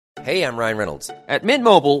Hey, I'm Ryan Reynolds. At Mint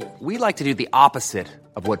Mobile, we like to do the opposite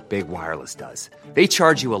of what Big Wireless does. They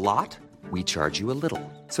charge you a lot, we charge you a little.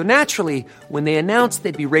 So naturally, when they announced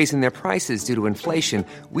they'd be raising their prices due to inflation,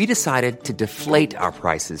 we decided to deflate our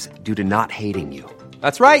prices due to not hating you.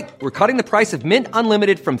 That's right. We're cutting the price of Mint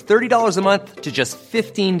Unlimited from $30 a month to just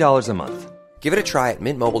 $15 a month. Give it a try at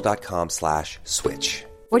mintmobile.com/switch.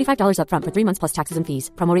 $45 up front for 3 months plus taxes and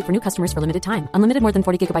fees. Promo rate for new customers for limited time. Unlimited more than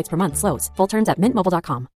 40 gigabytes per month. Slows full terms at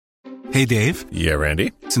mintmobile.com. Hey, Dave. Yeah,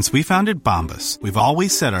 Randy. Since we founded Bombas, we've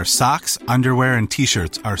always said our socks, underwear, and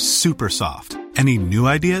T-shirts are super soft. Any new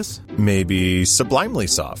ideas? Maybe sublimely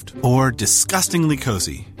soft. Or disgustingly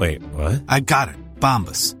cozy. Wait, what? I got it.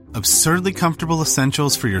 Bombas. Absurdly comfortable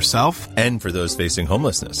essentials for yourself and for those facing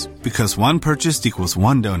homelessness. Because one purchased equals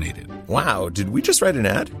one donated. Wow, did we just write an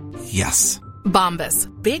ad? Yes. Bombas.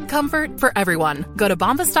 Big comfort for everyone. Go to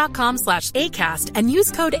bombas.com/ACAST and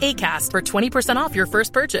use code ACAST for 20% off your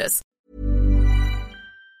first purchase.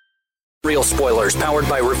 Real spoilers powered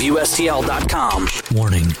by ReviewSTL.com.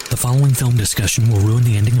 Warning, the following film discussion will ruin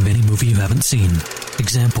the ending of any movie you haven't seen.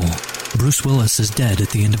 Example, Bruce Willis is dead at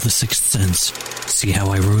the end of The Sixth Sense. See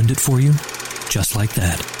how I ruined it for you? Just like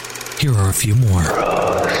that. Here are a few more.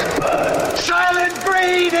 Rosebud. Silent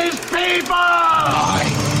breed is people! I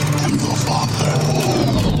am your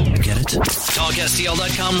father. Get it?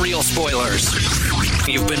 TalkSTL.com real spoilers.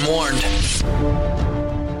 You've been warned.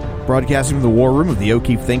 Broadcasting from the war room of the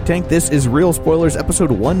O'Keefe think tank, this is Real Spoilers,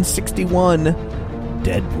 episode 161,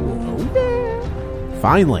 Deadpool. Oh, yeah.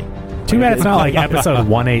 Finally. Too bad it's not like episode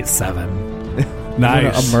 187.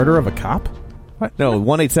 Nice. A murder of a cop? What? No,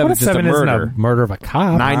 187 is just a murder. Isn't a murder of a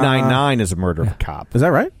cop. 999 is a murder of a cop. Is that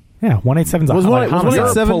right? Yeah, 187 is a homicide.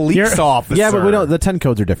 187 police officer. Yeah, but the 10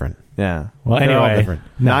 codes are different. Yeah. Well, anyway. Different.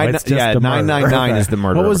 No, it's just 999 is the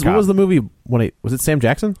murder of a cop. What was the movie? Was it Sam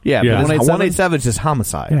Jackson? Yeah, but 187 is just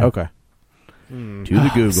homicide. Yeah. Okay. To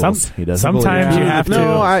the Googles. He doesn't sometimes you have to.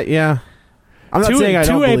 No, I'm not saying I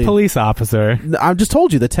don't believe. To a police officer. I just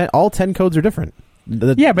told you all 10 codes are different.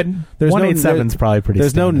 Yeah, but 187 is probably pretty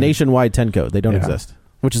There's standard. no nationwide 10 code. They don't exist,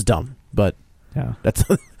 which is dumb. But that's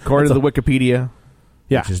according to the Wikipedia.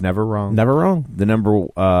 Yeah. Which is never wrong. Never wrong. The number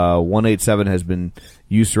 187 has been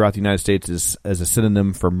used throughout the United States as a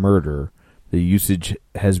synonym for murder. The usage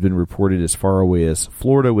has been reported as far away as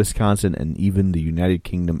Florida, Wisconsin, and even the United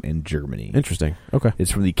Kingdom and Germany. Interesting. Okay.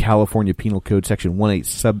 It's from the California Penal Code, Section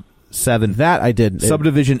 187. That I did.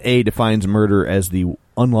 Subdivision A defines murder as the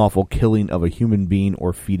unlawful killing of a human being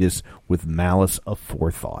or fetus with malice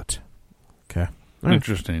aforethought. Okay.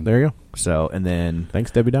 Interesting. There you go. So, and then...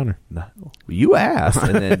 Thanks, Debbie Downer. You asked.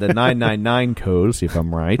 And then the 999 code, see if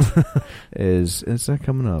I'm right, is that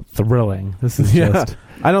coming up? Thrilling. This is just...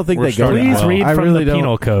 I don't think they go Please that read from the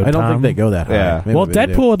penal code, I don't Tom. think they go that high. Yeah. Well,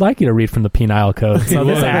 Deadpool would like you to read from the penile code, so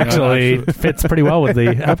this actually fits pretty well with the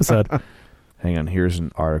episode. Hang on. Here's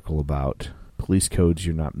an article about police codes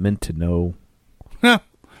you're not meant to know.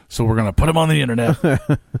 So we're going to put them on the internet.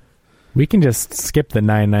 We can just skip the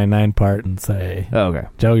 999 part and say, okay,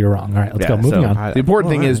 Joe, you're wrong. All right, let's go. Moving on. The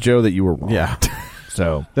important thing is, Joe, that you were wrong. Yeah.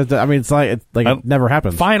 So, I mean, it's like it never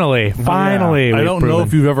happened. Finally. I don't know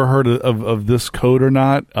if you've ever heard of this code or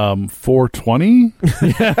not. 420?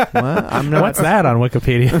 Well, I'm not. What's that on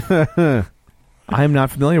Wikipedia? I'm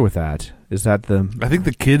not familiar with that. Is that the... I think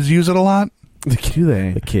the kids use it a lot. Do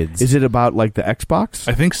they? The kids. Is it about like the Xbox?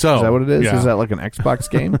 I think so. Is that what it is? Yeah. Is that like an Xbox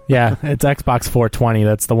game? Yeah, it's Xbox 420.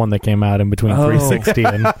 That's the one that came out in between 360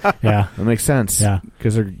 and... Yeah. That makes sense. Yeah.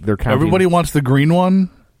 Because they're counting... Everybody wants the green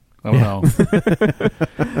one? I don't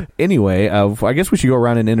know. Anyway, I guess we should go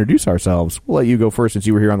around and introduce ourselves. We'll let you go first since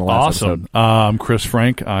you were here on the last episode. I'm Chris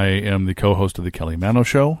Frank. I am the co-host of the Kelly Mano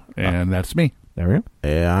Show, and that's me. There we go.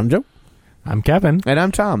 Yeah, I'm Joe. I'm Kevin. And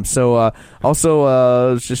I'm Tom. So,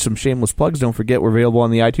 also, just some shameless plugs. Don't forget, we're available on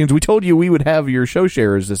the iTunes. We told you we would have your show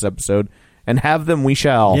sharers this episode, and have them we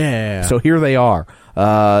shall. Yeah. So here they are.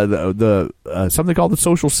 Something called the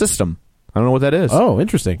Social System. I don't know what that is. Oh,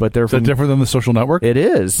 interesting. But they're Is that different than the Social Network? It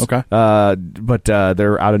is. Okay. But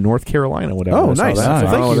they're out of North Carolina, whatever. Oh, nice. So I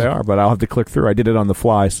don't know where they are, but I'll have to click through. I did it on the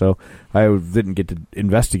fly, so I didn't get to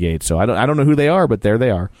investigate. So I don't know who they are, but there they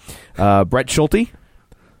are. Brett Schulte.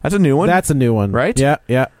 That's a new one. That's a new one. Right?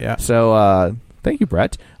 Yeah. So, thank you,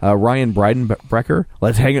 Brett. Ryan Breidenbecker.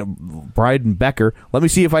 Let's hang it. Breidenbecker. Let me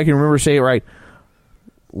see if I can remember to say it right.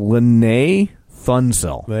 Linnea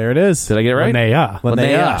Thunsell. There it is. Did I get it right?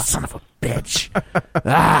 Linnea. Son of a bitch.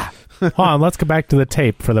 Hold on, let's go back to the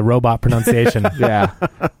tape for the robot pronunciation. Yeah.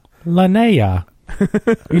 Linnea.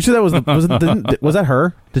 You sure that was that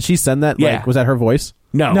her? Did she send that? Yeah. Like, was that her voice?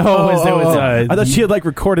 No, it was. I thought she had like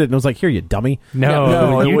recorded it and was like, "Here, you dummy."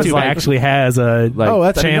 No, it was YouTube like- actually has a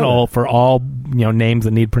that's channel for all names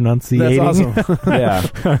that need pronunciating. That's awesome.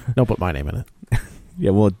 Yeah. Don't put my name in it.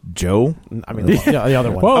 Yeah, well, Joe. I mean, the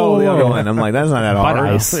other one. The other one. I'm like, that's not that hard.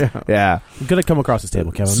 Ice. Yeah. I'm gonna come across this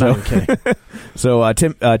table, Kevin. I'm not even kidding. So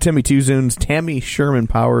Timmy Tuzoons, Tammy Sherman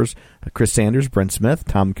Powers, Chris Sanders, Brent Smith,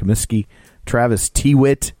 Tom Comiskey, Travis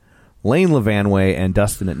Tewitt, Lane Levanway, and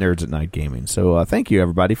Dustin at Nerds at Night Gaming. So thank you,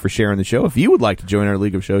 everybody, for sharing the show. If you would like to join our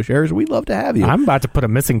League of Show Sharers, we'd love to have you. I'm about to put a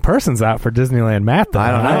missing persons out for Disneyland Matt. Though.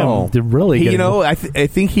 I don't know. I'm really, I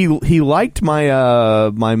think he liked my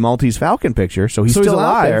my Maltese Falcon picture, so he's still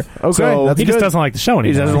out there. Okay, So that's he just good. doesn't like the show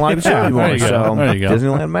anymore. He doesn't like the show anymore. There you go. So There you go.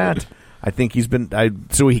 Disneyland Matt. I think he's been.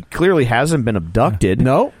 So he clearly hasn't been abducted.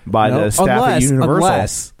 by the staff at Universal.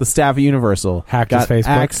 Unless the staff at Universal Hacked his got Facebook.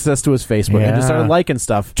 access to his Facebook and just started liking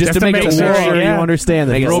stuff Just to make it sure look- you understand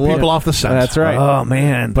that. Make it he's- look- People off the set. That's right. Oh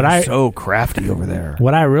man, But they're I- so crafty over there.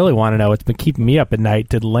 What I really want to know, it's been keeping me up at night.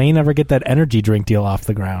 Did Lane ever get that energy drink deal off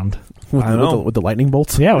the ground? with, I don't know. with the lightning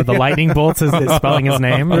bolts. Yeah, with the lightning bolts is spelling his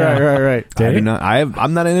name. Right. I do not.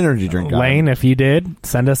 I'm not an energy drink guy. Lane, if you did,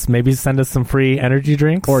 send us some free energy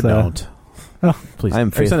drinks. Or don't. Oh, please. I am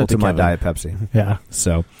Or send faithful it to my Kevin. Diet Pepsi. Yeah.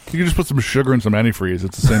 So You can just put some sugar and some antifreeze.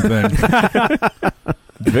 It's the same thing.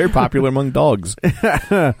 it's very popular among dogs.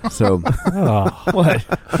 So what?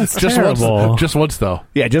 That's Just terrible. once. Just once, though.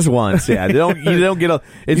 Yeah, just once. Yeah, you don't get a.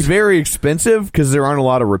 It's very expensive because there aren't a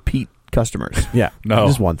lot of repeat customers. Yeah. No.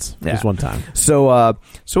 Just once. Yeah. Just one time. So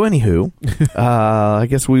anywho, I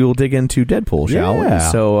guess we will dig into Deadpool, shall we?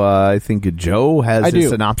 Yeah. So I think Joe has I a do.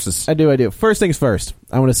 synopsis. I do. First things first.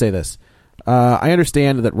 I want to say this. I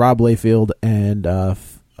understand that Rob Liefeld and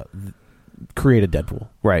created Deadpool.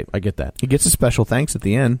 Right. I get that. He gets a special thanks at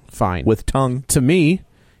the end. Fine. With tongue. To me,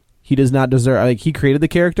 he does not deserve. Like, he created the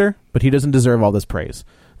character, but he doesn't deserve all this praise.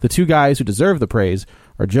 The two guys who deserve the praise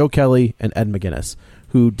are Joe Kelly and Ed McGuinness,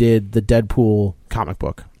 who did the Deadpool comic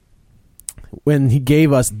book. When he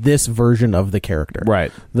gave us this version of the character,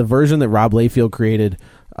 Right. the version that Rob Liefeld created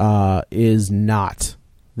is not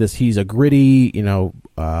this. He's a gritty, no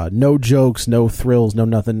jokes, no thrills, no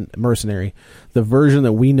nothing, mercenary. The version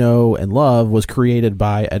that we know and love was created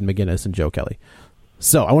by Ed McGuinness and Joe Kelly.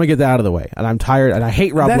 So I want to get that out of the way, and I'm tired, and I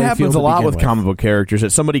hate Rob Liefeld. That happens to a lot begin with comic book characters, that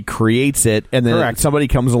somebody creates it and then Correct. somebody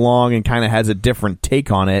comes along and kind of has a different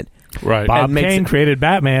take on it. Right. Bob and makes Kane it- created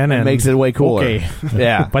Batman and makes it way cooler. Okay.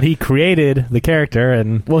 Yeah. but he created the character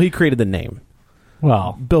and Well, he created the name.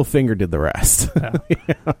 well, Bill Finger did the rest.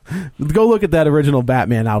 Go look at that original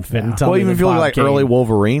Batman outfit and tell Well, me even that if you look Bob like Kane- early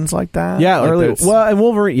Wolverines like that. Yeah, like early. those- Well, and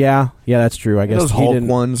Wolverine. Yeah, that's true. I guess those he Hulk didn't-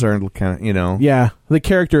 ones are kind of, Yeah, the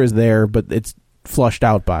character is there, but it's flushed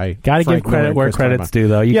out by. got to give Frank Miller credit and where Chris credit's Claremont. due,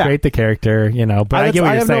 though. You Yeah. create the character, but I get what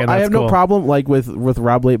you're have saying. I That's have cool. no problem like with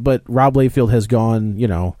Rob but Rob Liefeld has gone,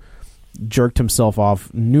 jerked himself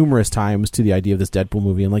off numerous times to the idea of this Deadpool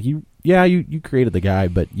movie, and like you created the guy,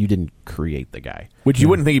 but you didn't create the guy. which you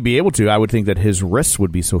wouldn't think he'd be able to. I would think that his wrists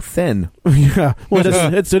would be so thin. Yeah, well,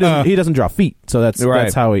 he doesn't draw feet, so that's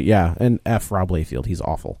Right. how he. Yeah, and F Rob Liefeld, he's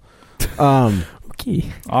awful.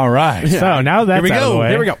 Okay. All right. So now that's Here we out of go. the way.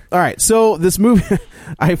 Here we go. All right, so this movie,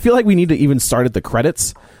 I feel like we need to even start at the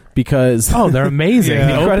credits because Oh, they're amazing. Yeah.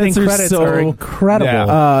 The opening Credits are credits so- are incredible.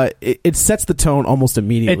 Yeah. it sets the tone almost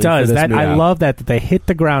immediately. It does. for this That movie. I love that they hit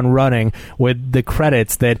the ground running with the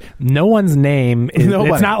credits. That no one's name is.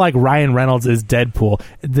 Nobody. It's not like Ryan Reynolds is Deadpool.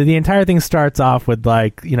 The entire thing starts off with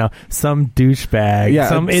some douchebag. Yeah,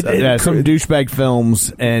 some Some douchebag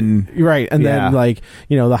films and Right, and Yeah. then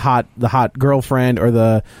the hot girlfriend or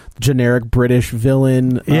the generic British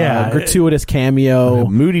villain, Yeah. gratuitous cameo,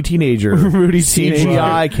 moody teenager, Moody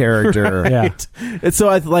CGI character. Yeah. and so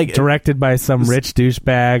I like directed by some rich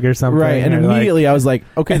douchebag or something. right, and Or, like- immediately I was like,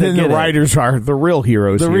 okay, And then they the get it. writers are the real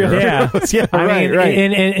heroes. The here. real Yeah, heroes. Yeah, I right, mean, right.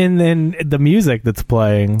 and then the music that's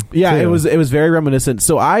playing. Yeah, too. it was very reminiscent.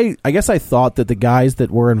 So I guess I thought that the guys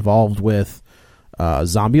that were involved with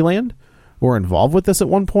Zombieland were involved with this at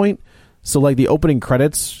one point. So like the opening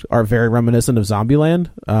credits are very reminiscent of Zombieland,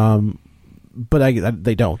 but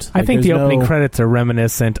they don't. I Like, think the there's opening no- credits are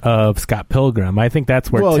reminiscent of Scott Pilgrim. I think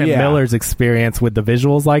that's where Well, Tim yeah. Miller's experience with the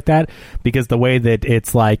visuals like that, because the way that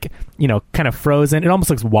it's like, kind of frozen. It almost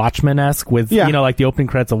looks Watchmen-esque with, Yeah. like the opening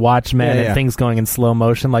credits of Watchmen Yeah, and yeah. things going in slow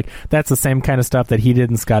motion. Like that's the same kind of stuff that he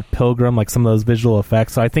did in Scott Pilgrim, like some of those visual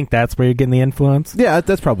effects. So I think that's where you're getting the influence. Yeah,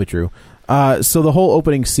 that's probably true. So the whole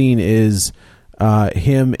opening scene is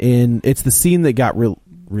him in. It's the scene that got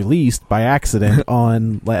released by accident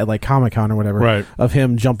on like Comic-Con or whatever, Right. of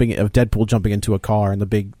Deadpool jumping into a car and the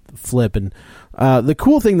big flip. And the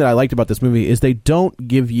cool thing that I liked about this movie is they don't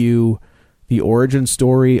give you the origin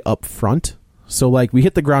story up front. So like we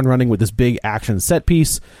hit the ground running with this big action set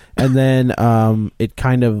piece, and then it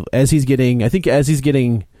kind of he's got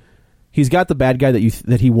the bad guy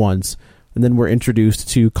that he wants, and then we're introduced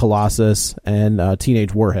to Colossus and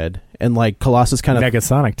Teenage Warhead, and like Colossus kind of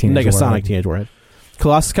Negasonic Teenage Warhead.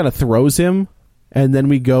 Colossus kind of throws him, and then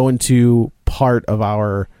we go into part of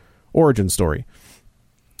our origin story.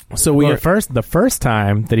 So the first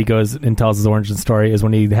time that he goes and tells his origin story is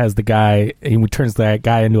when he has the guy. He turns that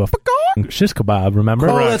guy into a shish kebab. Remember?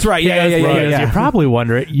 Oh, that's right. Yeah. You're probably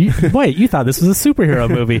wondering. You thought this was a superhero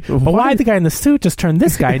movie, but why'd the guy in the suit just turn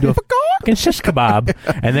this guy into a fucking shish kebab?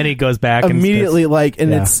 And then he goes back immediately.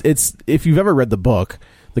 It's if you've ever read the book,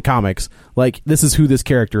 the comics, like this is who this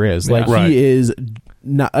character is. Like he is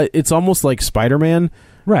not. It's almost like Spider-Man.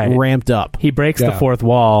 Right, ramped up. He breaks the fourth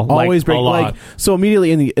wall. Always break. A lot. So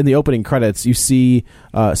immediately in the opening credits, you see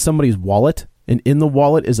somebody's wallet, and in the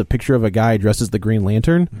wallet is a picture of a guy dressed as the Green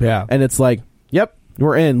Lantern. Yeah, and it's like, yep,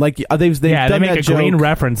 we're in. Like they've they done make that a joke. green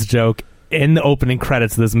reference joke in the opening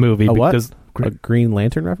credits of this movie. A Green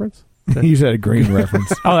Lantern reference? You said a green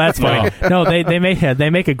reference. Oh, that's funny. No, they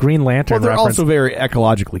make a Green Lantern. Well, they're reference. also very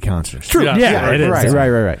ecologically conscious. True. Yeah, it is.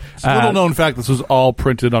 Right. It's a little known fact. This was all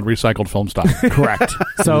printed on recycled film stock. Correct.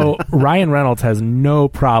 So Ryan Reynolds has no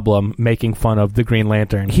problem making fun of the Green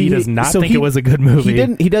Lantern. He does not think it was a good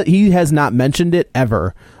movie. He has not mentioned it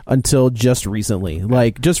ever until just recently.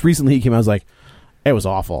 Like just recently, he came out and was like, it was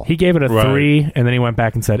awful. He gave it a 3, and then he went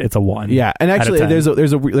back and said it's a 1. Yeah, and actually,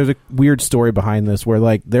 there's a weird story behind this where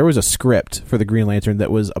like there was a script for the Green Lantern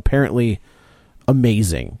that was apparently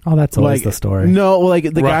amazing. Oh, that's always the story. No, like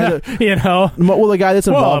the guy that the guy that's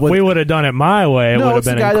involved. If we would have done it my way, it would have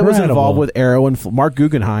been the guy incredible. that was involved with Arrow and Mark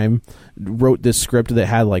Guggenheim wrote this script that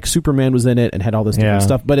had like Superman was in it and had all this different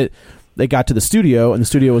stuff. But they got to the studio and the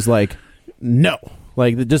studio was like, no,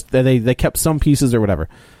 like they kept some pieces or whatever.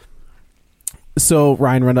 So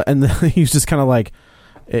Ryan Reynolds, and he was just kind of like,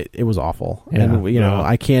 it was awful, and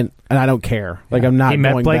I can't, and I don't care. Like I'm not. He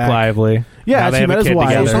met going Blake back. Lively. Yeah, now they have a kid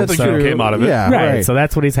together. Something good came out of it. Yeah, right. So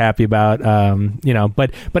that's what he's happy about.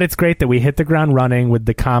 But it's great that we hit the ground running with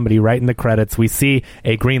the comedy right in the credits. We see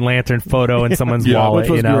a Green Lantern photo in someone's wallet,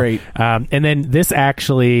 which was great. And then this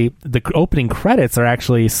actually, the opening credits are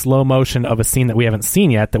actually slow motion of a scene that we haven't seen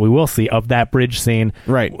yet, that we will see, of that bridge scene,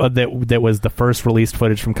 right? That was the first released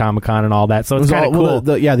footage from Comic-Con and all that. So it's kind of cool.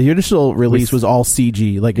 The initial release was all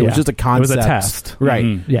CG, like it was just a concept. It was a test, right?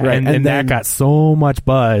 Mm-hmm. Yeah, right. And then that got so much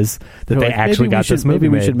buzz that they actually got this movie.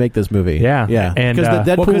 Maybe we should make this movie. Yeah. And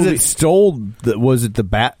because it stole was it the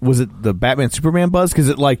Batman Superman buzz?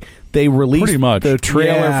 Because they released pretty much the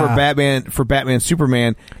trailer for Batman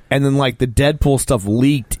Superman, and then like the Deadpool stuff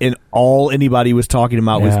leaked, and all anybody was talking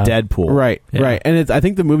about was Deadpool. Right. And I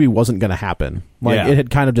think the movie wasn't going to happen. It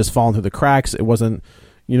had kind of just fallen through the cracks. It wasn't.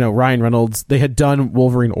 Ryan Reynolds. They had done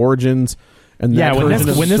Wolverine Origins. And when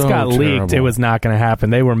this got leaked, it was not going to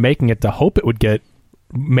happen. They were making it to hope it would get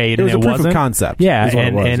made, it was and a it proof wasn't. Of concept. Yeah,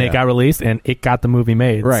 it got released, and it got the movie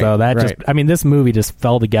made. Right, so this movie just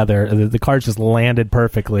fell together. The cards just landed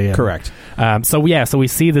perfectly. And, correct. So we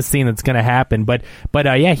see the scene that's going to happen, but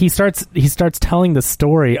he starts telling the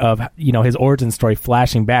story of his origin story,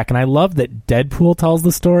 flashing back, and I love that Deadpool tells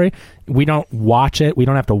the story. We don't watch it. We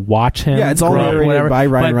don't have to watch him. Yeah, it's all narrated by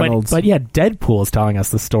Ryan Reynolds. But Deadpool is telling us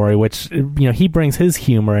the story, which he brings his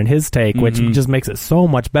humor and his take, which just makes it so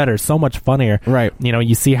much better, so much funnier. Right.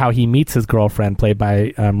 You see how he meets his girlfriend, played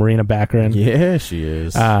by Marina Baccarin. Yeah, she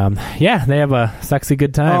is. They have a sexy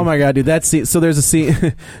good time. Oh my god, dude! That scene. So there's a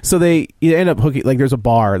scene. So they end up hooking. Like there's a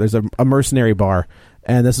bar. There's a mercenary bar.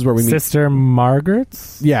 And this is where we meet Sister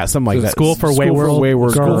Margaret's. Yeah, something like that. School for Wayward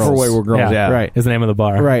Girls. School for Wayward Girls. Yeah, right. Is the name of the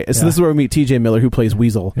bar. Right. So this is where we meet T.J. Miller, who plays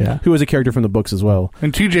Weasel, who is a character from the books as well.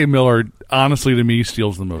 And T.J. Miller, honestly, to me,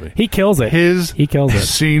 steals the movie. He kills it. He kills it.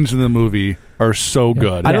 Scenes in the movie are so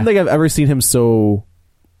good. I don't think I've ever seen him so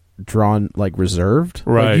drawn, like reserved.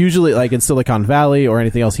 Right. Like, usually, like in Silicon Valley or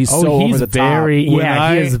anything else, he's over the top.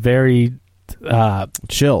 He is very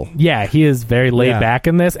chill. Yeah, he is very laid back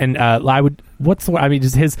in this, and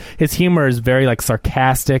just his humor is very like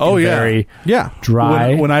sarcastic. Very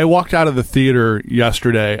dry. When I walked out of the theater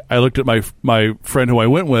yesterday, I looked at my friend who I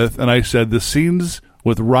went with, and I said, the scenes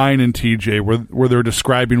with Ryan and TJ where they're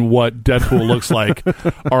describing what Deadpool looks like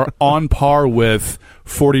are on par with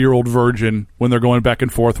 40-Year-Old Virgin when they're going back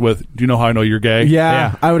and forth with, do you know how I know you're gay?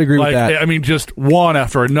 Yeah. I would agree with that. I mean, just one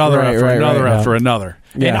after another after another.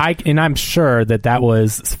 Yeah. And I'm sure that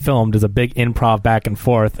was filmed as a big improv back and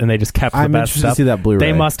forth, and they just kept the I'm best interested stuff. to see that Blu-ray.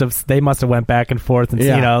 They must have went back and forth and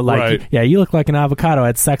Yeah. Right. you look like an avocado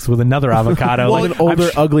had sex with another avocado. Like an older,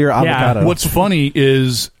 uglier avocado. What's funny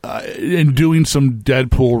is in doing some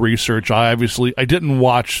Deadpool research, I didn't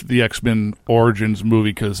watch the X-Men Origins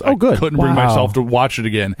movie because I couldn't bring myself to watch it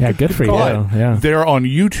again. Yeah, good for you. Yeah. There on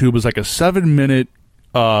YouTube is like a 7-minute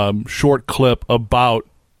short clip about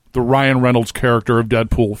the Ryan Reynolds character of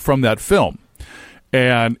Deadpool from that film.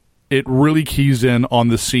 And it really keys in on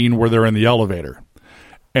the scene where they're in the elevator.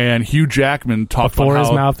 And Hugh Jackman talked Before about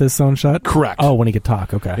his mouth is sewn shut? Correct. Oh, when he could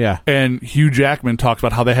talk. Okay. Yeah. And Hugh Jackman talks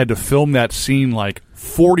about how they had to film that scene like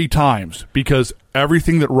 40 times because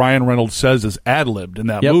everything that Ryan Reynolds says is ad-libbed in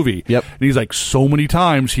that movie. Yep. And he's like, so many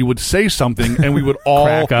times he would say something and we would all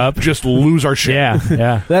Crack up. just lose our shit.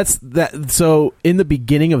 Yeah. That's that. So in the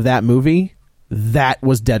beginning of that movie, that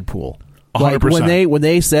was Deadpool. 100%. When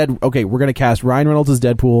they said, okay, we're going to cast Ryan Reynolds as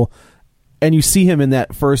Deadpool, and you see him in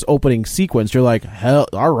that first opening sequence, you're like, hell,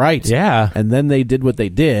 all right. Yeah. And then they did what they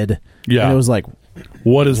did. Yeah. And it was like,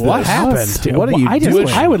 What is what this? happened? What are you doing?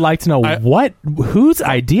 I would like to know whose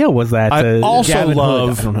idea was that? I also Gavin Hood,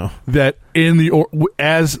 love I don't know. that in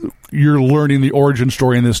as you're learning the origin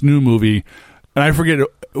story in this new movie, and I forget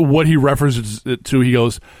what he references it to. He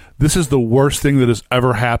goes, "This is the worst thing that has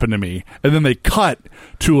ever happened to me," and then they cut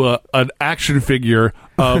to an action figure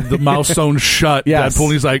of the mouth sewn shut. Yes. Deadpool.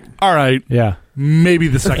 And he's like, "All right, Yeah. maybe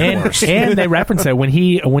the second worst." And they reference it when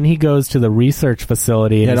he goes to the research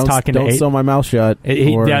facility and he's talking don't to sew my mouth shut.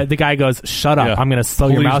 the guy goes, "Shut up! Yeah. I'm going to sew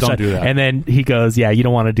your Please mouth don't shut." do that. And then he goes, "Yeah, you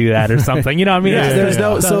don't want to do that or something." You know what I mean? Yeah. There's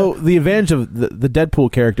no. So the advantage of the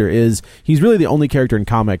Deadpool character is he's really the only character in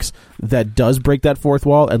comics that does break that fourth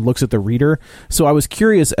wall and looks at the reader. So I was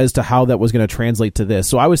curious as to how that was going to translate to this.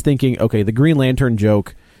 So I was thinking, okay, the Green Lantern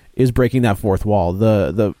joke is breaking that fourth wall.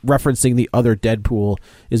 The referencing the other Deadpool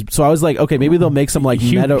is. So I was like, okay, maybe they'll make some like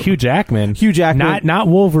Hugh Jackman, not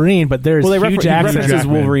Wolverine, but there's well, Hugh Jackman. He references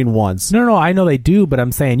Wolverine once. No, I know they do, but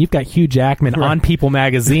I'm saying you've got Hugh Jackman on People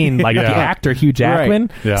magazine, like the actor Hugh Jackman.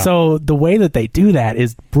 Right. Yeah. So the way that they do that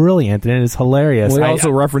is brilliant and it is hilarious. Well, he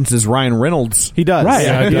also references Ryan Reynolds. He does, right?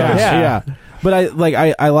 Yeah, he does. Yeah. But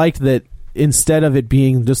I liked that instead of it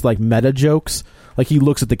being just like meta jokes, like he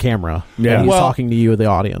looks at the camera and he's talking to you, the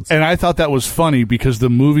audience. And I thought that was funny because the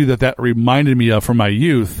movie that reminded me of from my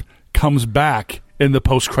youth comes back in the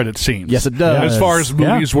post-credit scenes. Yes, it does. As far as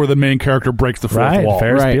movies where the main character breaks the fourth wall.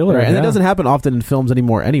 Ferris Bueller, and yeah. it doesn't happen often in films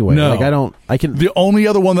anymore anyway. No. The only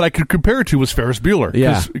other one that I could compare it to was Ferris Bueller.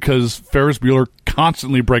 Yeah. Because Ferris Bueller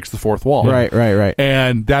constantly breaks the fourth wall. Right.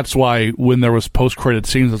 And that's why when there was post-credit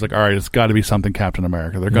scenes, I was like, all right, it's got to be something Captain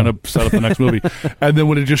America. They're going to set up the next movie. And then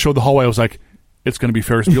when it just showed the hallway, I was like, it's going to be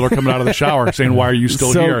Ferris Bueller coming out of the shower saying, "Why are you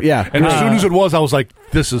still here?" Yeah. And as soon as it was, I was like,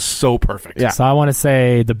 this is so perfect. Yeah. So I want to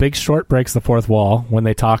say The Big Short breaks the fourth wall when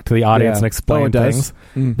they talk to the audience and explain it does.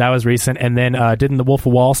 things. That was recent. And then didn't The Wolf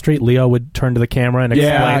of Wall Street, Leo would turn to the camera and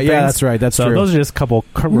explain things? Yeah, that's right. That's so true. those are just a couple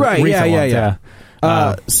recent ones. Yeah.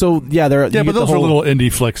 But those are little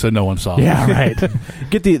indie flicks that no one saw. Yeah, right.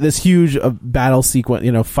 Get this huge battle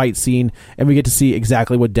sequence, fight scene, and we get to see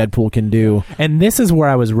exactly what Deadpool can do. And this is where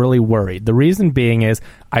I was really worried. The reason being is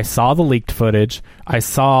I saw the leaked footage, I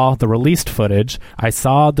saw the released footage, I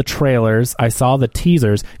saw the trailers, I saw the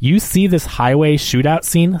teasers. You see this highway shootout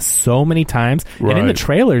scene so many times, and in the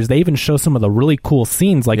trailers they even show some of the really cool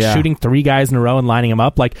scenes, like shooting 3 guys in a row and lining them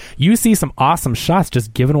up. Like you see some awesome shots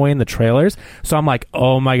just given away in the trailers. So I'm like,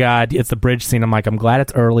 oh my god, it's the bridge scene. I'm like, I'm glad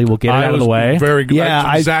it's early. We'll get it out of the way. Very good.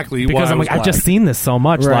 Yeah, exactly. Because I'm like, I've just seen this so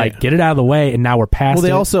much. Right. Like, get it out of the way, and now we're past.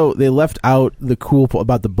 Well, they left out the cool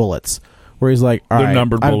about the bullets. Where he's like, all They're right,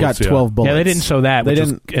 numbered I've bullets, got 12 bullets. Yeah, they didn't show that. They Which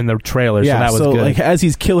didn't was in the trailer. Yeah, so that was good. Like as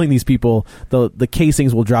he's killing these people, the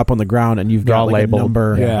casings will drop on the ground, and you've They're got all like labeled. a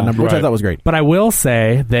number, which I thought was great. But I will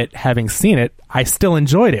say that having seen it, I still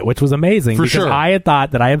enjoyed it, which was amazing. For because sure. I had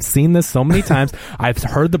thought that I have seen this so many times. I've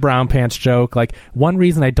heard the brown pants joke. Like, one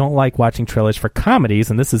reason I don't like watching trailers for comedies,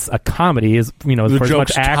 and this is a comedy, is, the for as much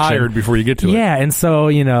joke's action. tired before you get to it. Yeah, and so,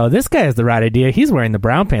 this guy has the right idea. He's wearing the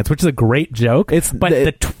brown pants, which is a great joke. But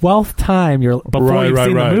the 12th time before you've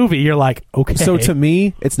seen the movie, you're like, okay. So to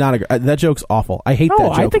me, it's not that joke's awful. I hate that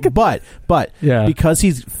joke. I think but because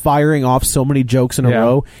he's firing off so many jokes in a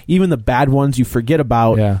row, even the bad ones you forget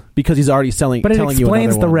about because he's already telling But it you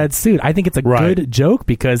explains another the one. red suit. I think it's a good joke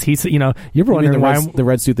because he's, you're wondering why the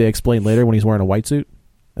red suit they explain later when he's wearing a white suit,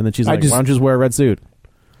 and then she's like, "Why don't you just wear a red suit?"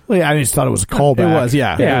 Well, I just thought it was a callback. It was,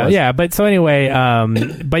 yeah. Yeah, It was. yeah. But so anyway,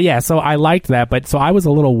 but yeah, so I liked that. But so I was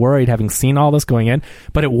a little worried having seen all this going in.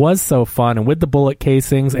 But it was so fun. And with the bullet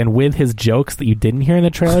casings and with his jokes that you didn't hear in the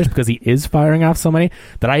trailers because he is firing off so many,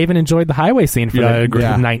 that I even enjoyed the highway scene for the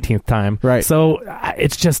 19th time. Right. So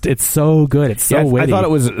it's so good. It's so witty. I thought it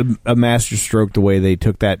was a master stroke the way they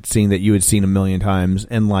took that scene that you had seen a million times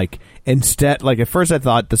and like instead, like at first I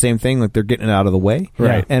thought the same thing, like they're getting it out of the way,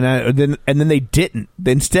 right? And then they didn't.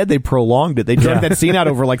 Instead, they prolonged it. They dragged that scene out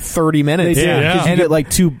over like 30 minutes. They did, because you get like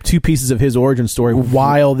two pieces of his origin story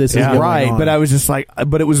while this is going on. But I was just like,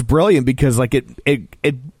 but it was brilliant because like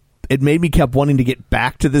it made me kept wanting to get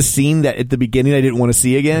back to the scene that at the beginning I didn't want to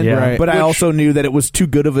see again. Yeah. Right. But I also knew that it was too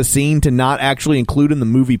good of a scene to not actually include in the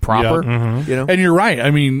movie proper. Mm-hmm. You know, And you're right.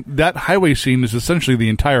 I mean, that highway scene is essentially the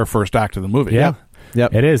entire first act of the movie. Yeah.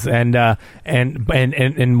 Yep. It is. And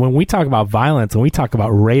when we talk about violence and we talk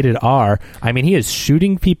about rated R, I mean, he is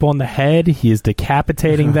shooting people in the head. He is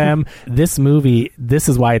decapitating them. This movie, this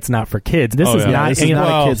is why it's not for kids. This is not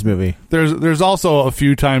a kids movie. There's also a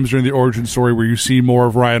few times during the origin story where you see more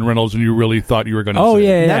of Ryan Reynolds than you really thought you were going to see. Oh,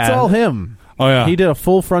 yeah. That's all him. Oh yeah, he did a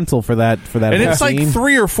full frontal for that. And it's scene. like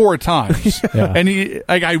 3 or 4 times. And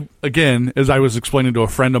I again, as I was explaining to a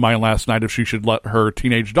friend of mine last night, if she should let her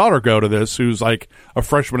teenage daughter go to this, who's like a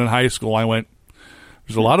freshman in high school, I went,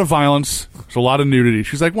 "There's a lot of violence. There's a lot of nudity."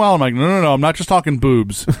 She's like, "Well," I'm like, "No, I'm not just talking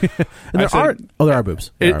boobs." There are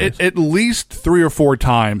boobs. At least 3 or 4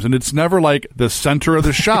 times, and it's never like the center of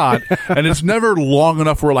the shot, and it's never long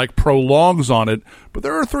enough where it like prolongs on it. But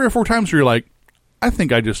there are 3 or 4 times where you're like, I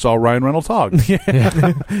think I just saw Ryan Reynolds hog.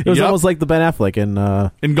 It was almost like the Ben Affleck in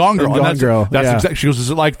Gone Girl. Gone Girl. That's exactly. She goes,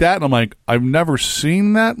 "Is it like that?" And I'm like, "I've never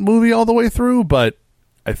seen that movie all the way through, but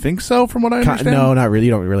I think so." From what I understand, no, not really.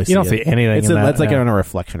 You don't really. You don't see anything. It's in that, that's like on a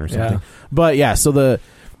reflection or something. Yeah. But yeah, so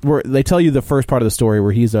they tell you the first part of the story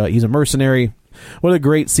where he's a mercenary. What a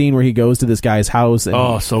great scene where he goes to this guy's house.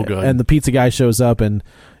 And, so good. And the pizza guy shows up and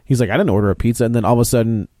he's like, "I didn't order a pizza." And then all of a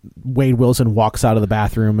sudden, Wade Wilson walks out of the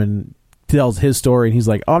bathroom and tells his story, and he's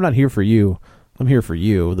like, "Oh, I'm not here for you. I'm here for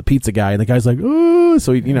you, the pizza guy." And the guy's like, "Oh,"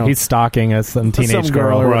 so he's stalking some teenage some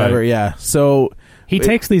girl or whatever. Right. Yeah. So he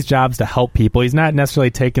takes these jobs to help people. He's not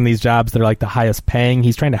necessarily taking these jobs that are like the highest paying.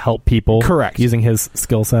 He's trying to help people. Correct. Using his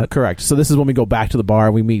skill set. Correct. So this is when we go back to the bar.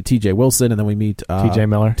 We meet T.J. Wilson, and then we meet T.J.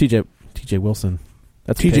 Miller. T.J. Wilson.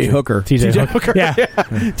 That's T.J. Hooker. T.J. Hooker. Yeah.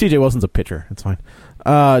 T.J. Wilson's a pitcher. It's fine.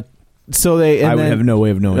 So I would have no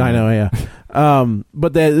way of knowing. I know, yeah.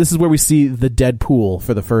 But this is where we see the Deadpool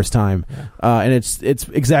for the first time, and it's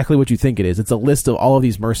exactly what you think it is. It's a list of all of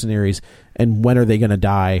these mercenaries and when are they going to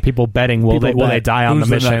die. People betting will they die on the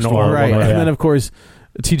mission or right? Will and then of course,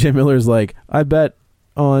 T.J. Miller's like, "I bet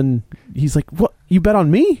on." He's like, "What? You bet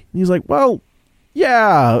on me?" And he's like, "Well,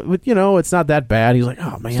 yeah, but it's not that bad." He's like,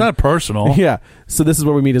 "Oh man, it's not personal." Yeah. So this is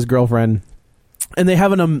where we meet his girlfriend. And they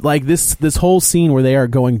have like this whole scene where they are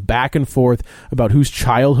going back and forth about whose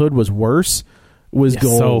childhood was worse was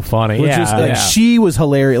gold. So funny. She was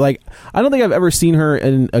hilarious. Like, I don't think I've ever seen her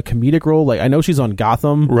in a comedic role. Like, I know she's on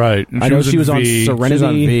Gotham. Right. I know she was on She Serenity. was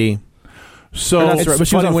on V. So that's right, but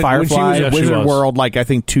she was on when Firefly. she was at Wizard World, like I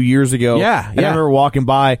think 2 years ago. Yeah, and I remember walking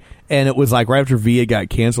by, and it was like right after VA got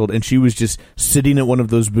canceled, and she was just sitting at one of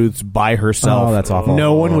those booths by herself. Oh, that's awful.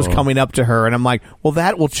 No one was coming up to her, and I'm like, well,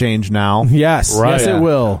 that will change now. Yes, right. Yes, it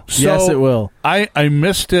will. So yes, it will. I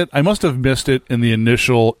missed it. I must have missed it in the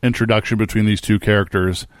initial introduction between these two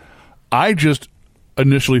characters. I just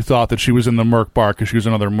initially thought that she was in the Merc bar because she was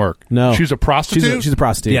another Merc. No, she's a prostitute. She's a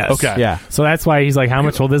prostitute. Yes. Okay. Yeah. So that's why he's like, "How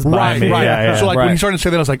much will this buy me?" Right. Yeah, yeah. So like when you started to say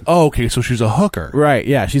that, I was like, "Oh, okay, so she's a hooker." Right,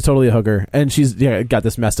 yeah, she's totally a hooker, and she's got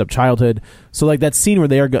this messed up childhood. So like that scene where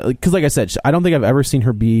they are, because like I said, I don't think I've ever seen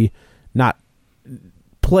her not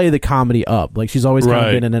play the comedy up. Like she's always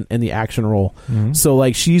kind of been in the action role. Mm-hmm. So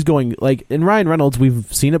like she's going like in Ryan Reynolds,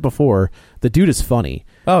 we've seen it before. The dude is funny.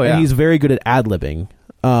 Oh yeah, and he's very good at ad-libbing.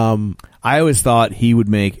 I always thought he would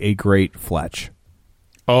make a great Fletch.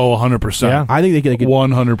 Oh, 100%. Yeah. I think they could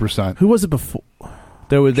 100%. Who was it before?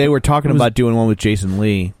 They were talking about doing one with Jason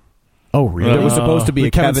Lee. Oh, really? There was supposed to be The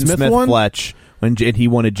a Kevin Smith one? Fletch, and he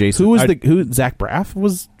wanted Jason. Who was who? Zach Braff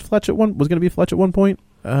was Fletch at one. Was going to be Fletch at one point.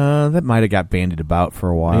 That might have got bandied about for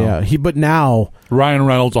a while. Yeah, but now Ryan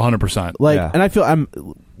Reynolds 100%. Like, and I feel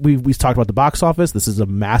we talked about the box office. This is a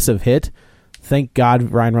massive hit. Thank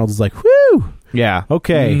God Ryan Reynolds is like, whoo. Yeah.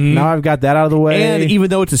 Okay. Now I've got that out of the way. And even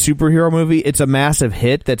though it's a superhero movie, it's a massive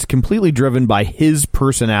hit that's completely driven by his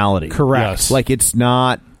personality. Correct. Yes. Like it's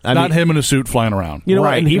not Not him in a suit flying around. You know,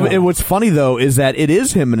 right. And what's funny though is that it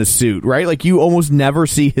is him in a suit, right? Like you almost never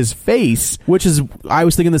see his face, which is I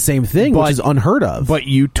was thinking the same thing, which is unheard of. But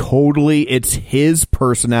you totally, it's his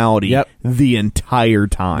personality the entire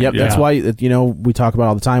time. Yep, that's why we talk about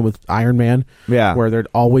all the time with Iron Man, where they're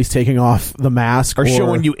always taking off the mask or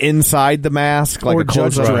showing you inside the mask, like or a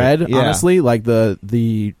Judge Dredd. Honestly, like the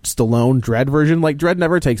Stallone Dredd version, like Dredd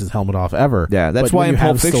never takes his helmet off ever. Yeah, that's But why when in you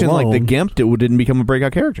Pulp have Fiction, Stallone, like the Gimp, it didn't become a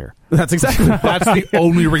breakout character. That's exactly that's the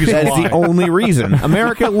only reason. That's why. the only reason.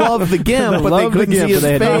 America loved the Gimp, but they couldn't see his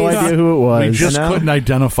they had face. no idea who it was. We just couldn't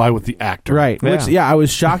identify with the actor. Right. Which, I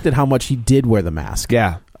was shocked at how much he did wear the mask.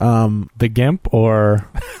 Yeah. The Gimp or...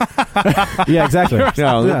 yeah, exactly.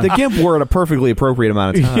 No, the Gimp wore it a perfectly appropriate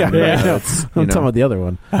amount of time. I'm talking about the other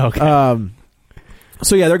one. Okay.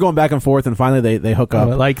 So yeah, they're going back and forth, and finally they hook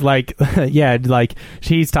up. Like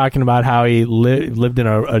she's talking about how he lived in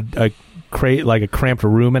a cramped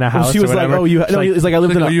room in a house. She was like, "Oh, you." He's like, "I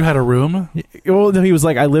lived in a." You had a room. Well, no, he was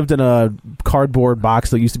like, "I lived in a cardboard box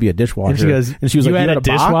that used to be a dishwasher." And she was like, "You had a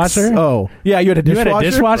dishwasher? Oh, yeah, you had a dishwasher." You had a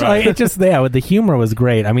dishwasher. Right. It just the humor was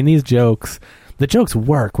great. I mean, these jokes. The jokes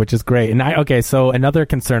work, which is great. And so another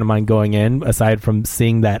concern of mine going in, aside from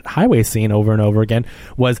seeing that highway scene over and over again,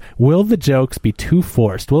 was will the jokes be too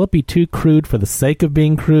forced? Will it be too crude for the sake of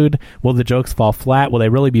being crude? Will the jokes fall flat? Will they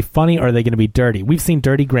really be funny, or are they going to be dirty? We've seen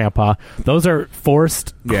Dirty Grandpa. Those are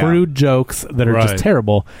forced, crude jokes that are just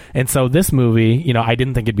terrible. And so this movie, I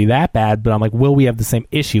didn't think it'd be that bad, but I'm like, will we have the same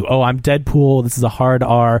issue? Oh, I'm Deadpool. This is a hard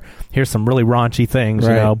R. Here's some really raunchy things,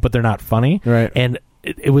 but they're not funny. Right. And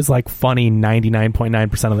it was like funny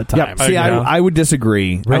 99.9% of the time. Yep. See, I would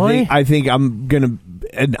disagree. Really? I think I'm gonna.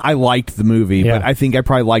 And I liked the movie, but I think I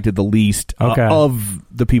probably liked it the least of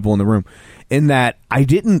the people in the room. In that, I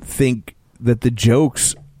didn't think that the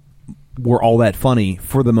jokes were all that funny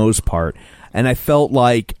for the most part, and I felt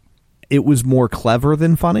like it was more clever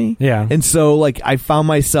than funny. Yeah. And so, like, I found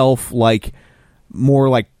myself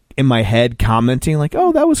more in my head commenting like,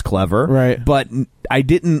 "Oh, that was clever," right? But I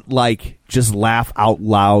didn't just laugh out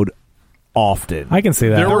loud often. I can see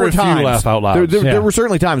that. There were a few laugh out loud. There were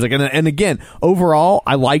certainly times and again, overall,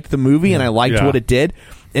 I liked the movie and I liked what it did,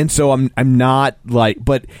 and so I'm not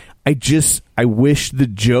but I wish the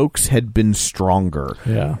jokes had been stronger.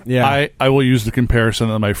 Yeah. I will use the comparison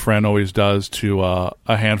that my friend always does to a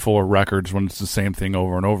handful of records when it's the same thing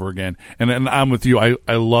over and over again. And I'm with you.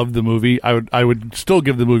 I love the movie. I would still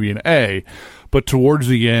give the movie an A, but towards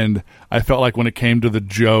the end, I felt like when it came to the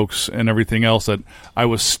jokes and everything else that I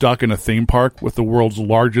was stuck in a theme park with the world's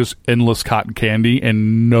largest endless cotton candy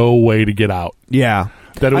and no way to get out. Yeah.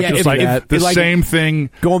 That it was just the same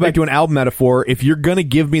thing. Going back to an album metaphor, if you're going to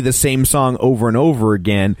give me the same song over and over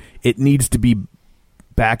again, it needs to be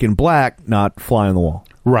Back in Black, not Fly on the Wall.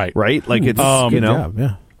 Right. Right? Like it's, Good job,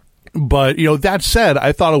 yeah. But, that said,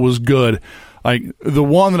 I thought it was good. Like, the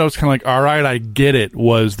one that I was kind of like, all right, I get it,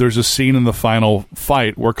 was there's a scene in the final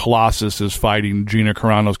fight where Colossus is fighting Gina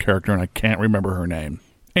Carano's character, and I can't remember her name.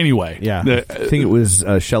 Anyway. Yeah. I think it was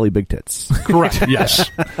Shelley Big Tits. Correct, yes.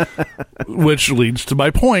 Which leads to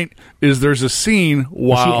my point, is there's a scene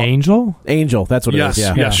while... Is she Angel? Angel, that's what it is.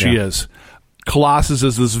 Yeah. Yes, she is. Colossus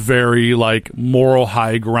is this very, moral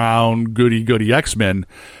high ground, goody X-Men,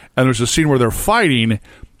 and there's a scene where they're fighting,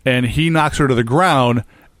 and he knocks her to the ground,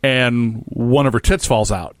 and one of her tits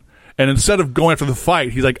falls out. And instead of going after the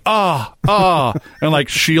fight, he's like, and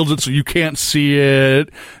shields it so you can't see it.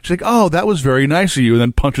 She's like, oh, that was very nice of you, and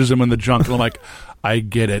then punches him in the junk. And I'm like, I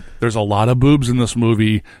get it. There's a lot of boobs in this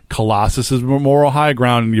movie. Colossus is moral high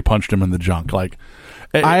ground, and you punched him in the junk. I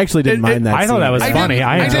actually didn't mind that. I thought that was funny.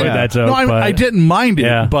 I enjoyed that joke. No, but I didn't mind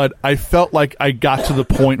it, but I felt like I got to the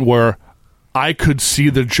point where I could see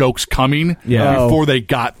the jokes coming before they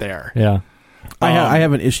got there. Yeah. I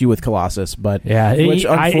have an issue with Colossus, but which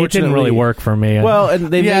unfortunately it didn't really work for me. Well, and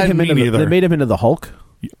they made him into the Hulk.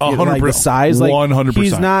 100%, the size, 100%.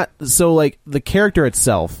 He's not the character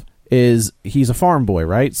itself he's a farm boy,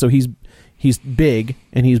 right? So he's big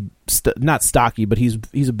and he's not stocky, but he's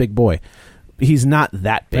a big boy. He's not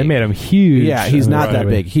that big. They made him huge. Yeah, he's not that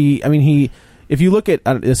big. If you look at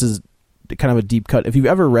this is kind of a deep cut. If you've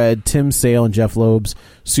ever read Tim Sale and Jeff Loeb's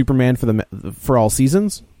Superman for All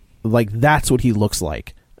Seasons. That's what he looks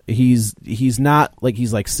like. He's not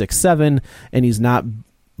he's 6'7", and he's not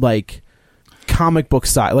comic book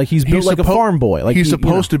size. He's built like a farm boy. He's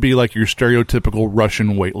supposed to be like your stereotypical Russian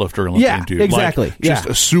weightlifter looking dude. Exactly. Just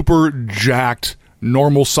a super jacked,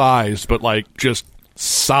 normal size, but just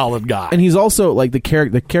solid guy. And he's also like the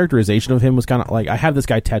characterization of him was kind of like, I have this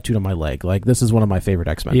guy tattooed on my leg. Like, this is one of my favorite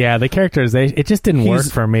X-Men. Yeah, the characterization, it just didn't work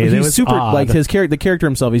for me. It was super odd. like the character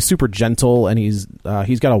himself. He's super gentle, and he's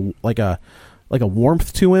got a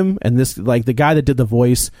warmth to him. And this, like, the guy that did the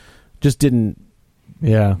voice just didn't.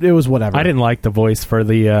 Yeah, it was whatever. I didn't like the voice for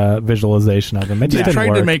the visualization of him. They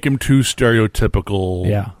tried to make him too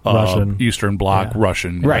stereotypical. Russian, Eastern Bloc,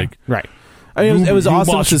 Russian. Right, like, right. I mean, it was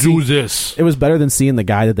awesome must to do see. This. It was better than seeing the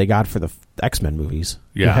guy that they got for the X-Men movies.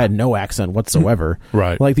 Yeah, he had no accent whatsoever.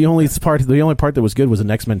 Right. Like the only part that was good was in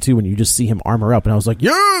X-Men 2 when you just see him armor up, and I was like,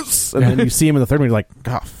 yes. And then you see him in the third one, you're like,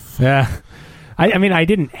 oh. Yeah. I mean, I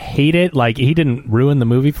didn't hate it. Like, he didn't ruin the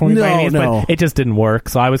movie for me by any means, but it just didn't work.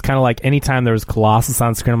 So I was kind of like, anytime there was Colossus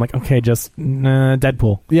on screen, I'm like, okay, just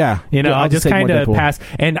Deadpool. Yeah. You know, I'll I just kind of passed.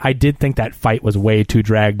 And I did think that fight was way too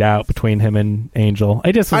dragged out between him and Angel.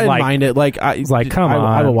 I just was I didn't mind it. Like, I was like, come on.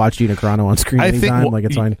 I will watch Gina Carano on screen anytime. Like,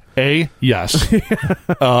 it's fine. A, yes.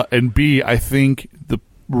 And B, I think the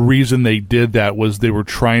reason they did that was they were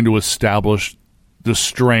trying to establish the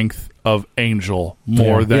strength of Angel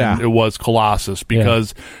more than it was Colossus,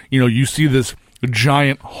 because you see this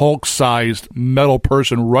giant Hulk-sized metal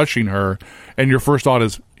person rushing her, and your first thought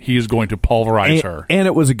is he is going to pulverize her. And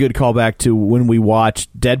it was a good callback to when we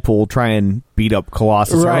watched Deadpool try and beat up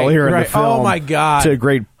Colossus earlier in the film. Oh my god! To a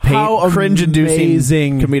great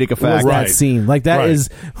cringe-inducing comedic effect. Was that scene? Like that is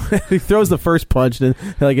he throws the first punch and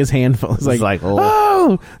like his hand falls like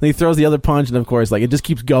oh, and he throws the other punch, and of course like it just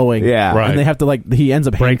keeps going. Yeah, and they have to like he ends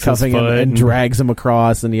up handcuffing him and drags him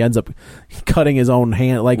across, and he ends up cutting his own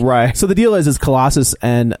hand. Like so the deal is Colossus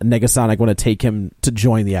and Negasonic want to take him to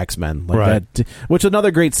join the X-Men. Like that, which another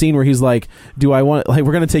great scene where he's like, "Do I want we're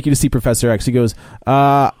going to take you to see Professor X?" He goes,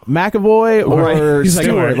 "McAvoy or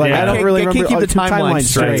Stewart?" Like I don't really remember. Keep the timeline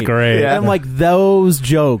straight. That's great. Yeah. And like those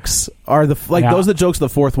jokes are those are the jokes of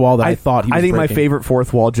the fourth wall that I thought he was breaking. My favorite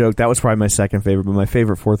fourth wall joke, that was probably my second favorite, but my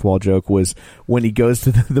favorite fourth wall joke was when he goes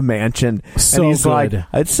to the mansion and he's like,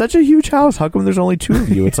 it's such a huge house, how come there's only two of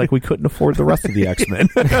you? It's like we couldn't afford the rest of the X-Men.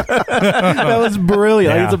 That was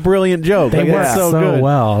brilliant. Like, it's a brilliant joke. They worked so good.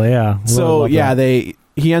 Well, yeah. So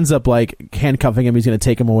he ends up like handcuffing him, he's going to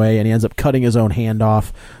take him away, and he ends up cutting his own hand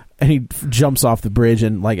off. And he jumps off the bridge,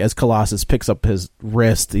 and like as Colossus picks up his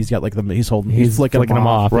wrist, he's got like he's flicking him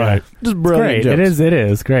off. Right, just brilliant. Great. It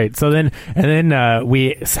is great. So then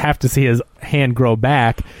we have to see his hand grow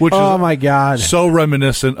back, which is my god, so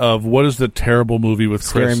reminiscent of what is the terrible movie with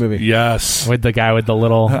Scary Chris? Movie. Yes, with the guy with the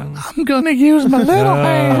little. I'm gonna use my little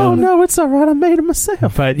hand. Oh no, it's all right. I made it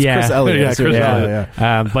myself. But it's Chris Elliott. Chris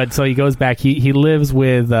Elliott. But so he goes back. He lives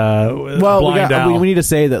with Blind Al. We need to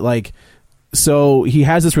say that like. So he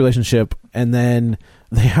has this relationship, and then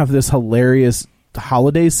they have this hilarious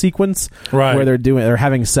holidays sequence where they're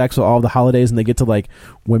having sex with all the holidays, and they get to like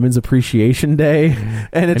Women's Appreciation Day,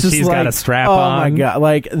 and it's just she's like got a strap oh on. My god,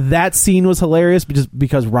 like that scene was hilarious just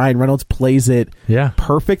because Ryan Reynolds plays it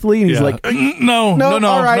perfectly, and he's like no,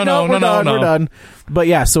 all right, we're done. But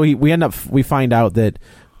yeah, so we find out that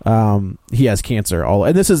he has cancer.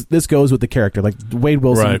 And this goes with the character. Like Wade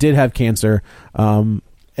Wilson did have cancer.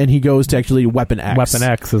 And he goes to actually Weapon X. Weapon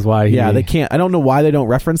X is why they can't. I don't know why they don't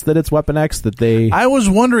reference that it's Weapon X. I was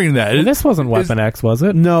wondering that. And this wasn't Weapon X, was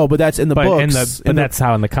it? No, but that's in the books. That's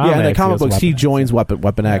how in the comics. Yeah, in the comic books, he joins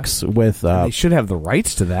Weapon X with. They should have the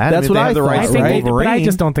rights to that. That's what I thought. Rights right? But I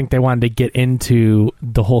just don't think they wanted to get into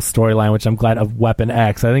the whole storyline, which I'm glad of Weapon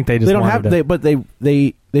X. I think they just they don't have. But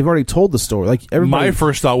they've already told the story. Like everybody. My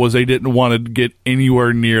first thought was they didn't want to get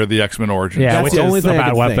anywhere near the X-Men origins. Yeah, that's which the only is thing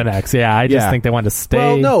about Weapon X. Yeah, I just think they wanted to stay.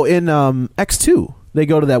 Well, no, in X2 they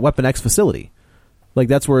go to that Weapon X facility. Like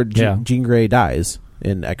that's where Jean Grey dies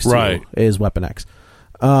in X2 is Weapon X.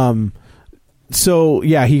 So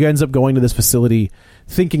yeah, he ends up going to this facility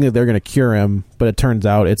thinking that they're going to cure him, but it turns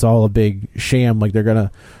out it's all a big sham. Like they're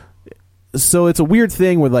gonna. So it's a weird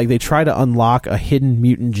thing where like they try to unlock a hidden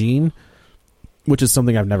mutant gene, which is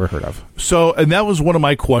something I've never heard of. So, and that was one of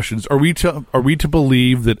my questions. Are we to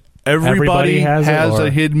believe that everybody has a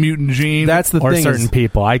hidden mutant gene? That's the or thing. Certain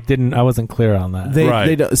people. I wasn't clear on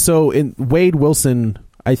that. So in Wade Wilson,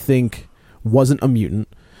 I think, wasn't a mutant,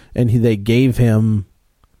 and they gave him.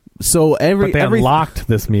 So but they unlocked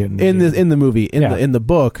this mutant in the movie in the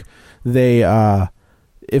book. They,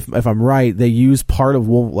 if I'm right, they use part of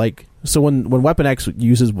like. So when Weapon X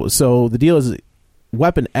uses, so the deal is.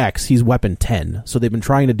 Weapon X, he's Weapon 10. So they've been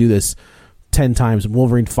trying to do this 10 times, and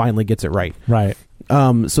Wolverine finally gets it right. Right.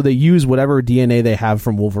 So they use whatever DNA they have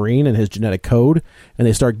from Wolverine and his genetic code, and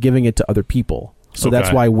they start giving it to other people. So that's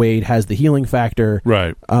why Wade has the healing factor.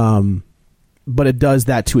 Right. But it does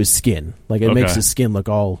that to his skin. Like, it makes his skin look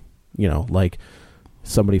all, like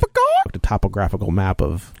somebody f***ed a topographical map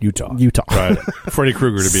of Utah. Right. Freddy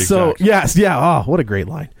Krueger, to be so, exact. yes, yeah. Oh, what a great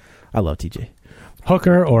line. I love TJ.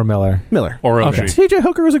 Hooker or Miller? Miller. Or Oshie. TJ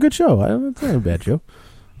Hooker was a good show. It's not a bad show.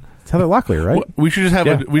 It's Heather Locklear, right? We should just have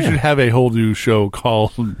should have a whole new show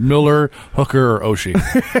called Miller, Hooker, or Oshie.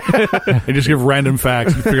 And just give random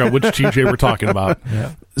facts and figure out which TJ we're talking about.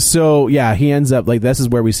 Yeah. So, yeah, he ends up, like, this is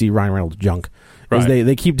where we see Ryan Reynolds junk. Is Right.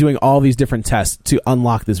 they keep doing all these different tests to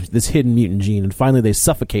unlock this hidden mutant gene, and finally they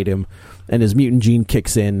suffocate him, and his mutant gene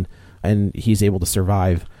kicks in, and he's able to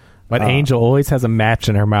survive. But Angel always has a match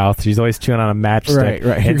in her mouth. She's always chewing on a matchstick.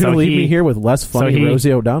 Right. You're going to leave me here with less funny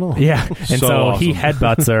Rosie O'Donnell? Yeah. And so awesome. he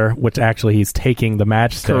headbutts her, which actually he's taking the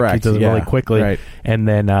matchstick. Correct, He does it yeah. really quickly. Right. And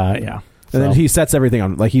then, And then he sets everything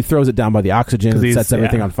on, like, he throws it down by the oxygen and sets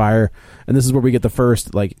everything on fire. And this is where we get the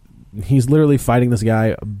first, like, he's literally fighting this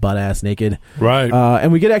guy butt-ass naked. Right.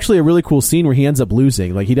 And we get actually a really cool scene where he ends up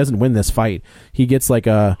losing. Like, he doesn't win this fight. He gets, like,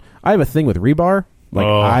 I have a thing with rebar. Like,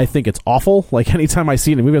 I think it's awful. Like, anytime I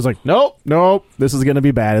see it in a movie, I was like, nope, this is going to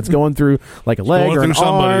be bad. It's going through, like, a leg or an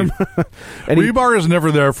arm. And rebar is never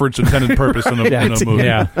there for its intended purpose in a movie.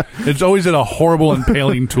 Yeah. It's always a horrible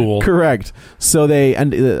impaling tool. Correct. So they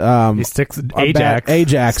he sticks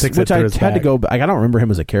Ajax, sticks which it I through had his to back. go. I don't remember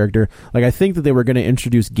him as a character. Like, I think that they were going to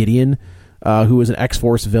introduce Gideon, who was an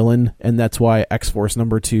X-Force villain, and that's why X-Force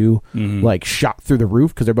number 2 like shot through the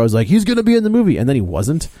roof, because everybody was like, he's going to be in the movie, and then he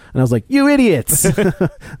wasn't. And I was like, you idiots!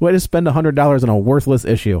 Way to spend $100 on a worthless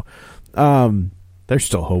issue. There's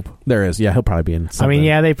still hope. There is, yeah. He'll probably be in something. I mean,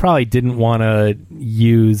 yeah, they probably didn't want to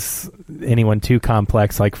use anyone too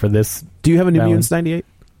complex, like for this. Do you have a New villain. Mutants 98?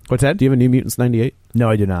 What's that? Do you have a New Mutants 98? No,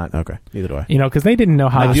 I do not. Okay, neither do I. You know, because they didn't know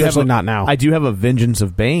how. I do especially have not now. I do have a Vengeance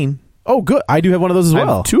of Bane. Oh, good. I do have one of those as I have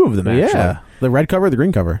well. 2 of them, actually. Yeah, the red cover, the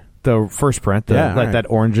green cover. The first print, Yeah, like right. that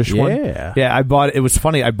orangish one. Yeah. I bought it. It was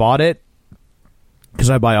funny. I bought it because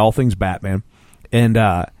I buy all things Batman, and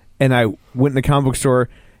I went in the comic book store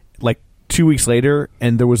like 2 weeks later,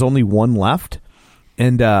 and there was only one left.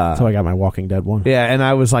 And so I got my Walking Dead one. Yeah, and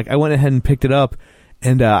I was like, I went ahead and picked it up,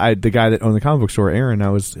 and the guy that owned the comic book store, Aaron, I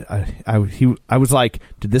was like,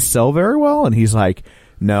 did this sell very well? And he's like,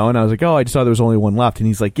 no. And I was like, oh, I just saw there was only one left. And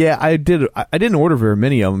he's like, yeah, I didn't order very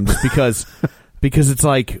many of them just because. Because it's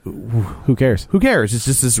like, who cares? Who cares? It's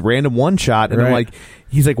just this random one shot. And I'm Right. like,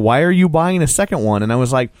 he's like, why are you buying a second one? And I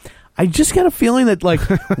was like, I just got a feeling that, like,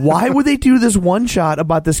 why would they do this one shot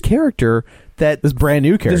about this character this brand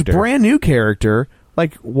new character?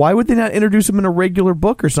 Like, why would they not introduce him in a regular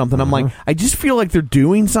book or something? I'm like, I just feel like they're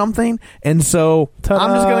doing something. And so Ta-da.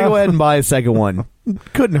 I'm just going to go ahead and buy a second one.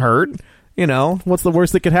 Couldn't hurt. You know, what's the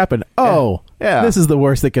worst that could happen? Oh, yeah. This is the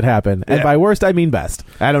worst that could happen, and Yeah. by worst I mean best.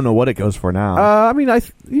 I don't know what it goes for now. I mean,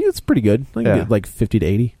 it's pretty good. I can Yeah. get like 50 to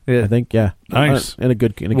 80. Yeah. I think. Yeah, Nice. In a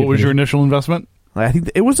good. What was your initial investment? I think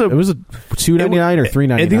it was a $2.99 or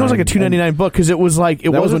 $3.99. I think it was like a $2.99 book because it was like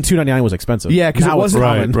that was when $2.99 was expensive. Yeah, because it Now it's wasn't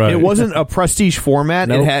common. Right. it wasn't a prestige format.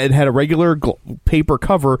 Nope. It had a regular paper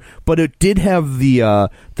cover, but it did have the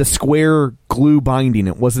square glue binding.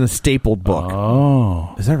 It wasn't a stapled book.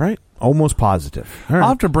 Oh, Is that right? Almost positive. I'll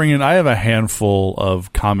have to bring in. I have a handful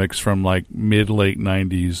of comics from like mid-late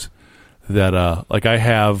 90s that like I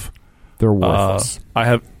have. They're worthless. I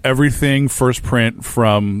have everything first print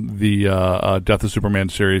from the Death of Superman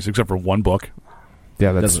series except for one book.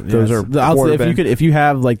 Yeah, those are. I'll say if you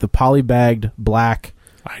have like the polybagged black.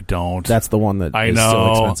 I don't. That's the one that I is know.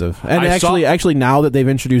 so expensive. And I actually, now that they've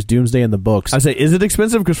introduced Doomsday in the books, I say, is it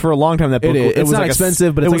expensive? Because for a long time that book It is. it It's was not like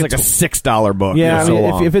expensive, but it it's was like like a a $6 book. yeah, It was I mean, so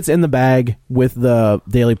long. if it's in the bag with the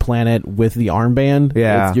Daily Planet with the armband,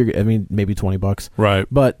 Yeah. I mean, maybe $20, Right.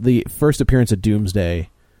 But the first appearance of Doomsday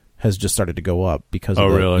has just started to go up because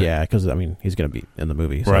of really? Yeah, because I mean, he's going to be in the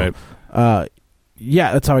movie, so. Right.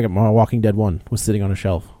 Yeah, that's how I got my Walking Dead one. Was sitting on a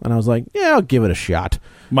shelf, and I was like, yeah, I'll give it a shot.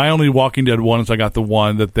 My only Walking Dead one is I got the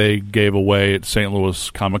one that they gave away at St.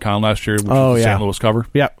 Louis Comic Con last year, which Oh, is the yeah. St. Louis cover.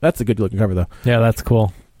 Yeah, that's a good looking cover though. Yeah, that's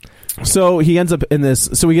cool. So he ends up in this.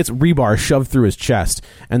 So he gets rebar shoved through his chest,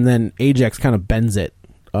 and then Ajax kind of bends it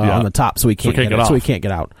Yeah. on the top, so he can't get out. So he off. can't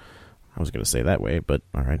get out. I was going to say that way, but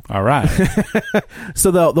all right. All right.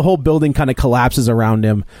 So the whole building kind of collapses around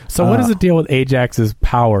him. So what is the deal with Ajax's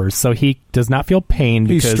powers? So he does not feel pain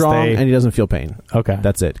because He's strong and he doesn't feel pain. Okay.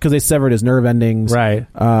 That's it. Because they severed his nerve endings, Right.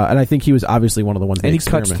 And I think he was obviously one of the ones. and he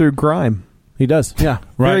cuts through grime. He does, yeah,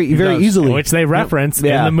 Right, he very does. easily, which they reference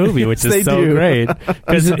Yeah. in the movie, which Yes, is so they do. great.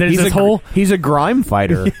 Because there's this whole He's a grime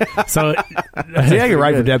fighter. so Yeah, you're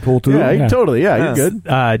right for Deadpool too. Yeah, totally. Yeah, you're good.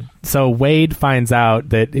 So Wade finds out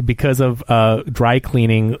that because of dry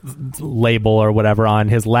cleaning label or whatever on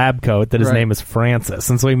his lab coat that his name is Francis,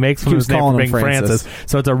 and so he makes fun of his name for being Francis.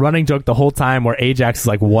 So it's a running joke the whole time where Ajax is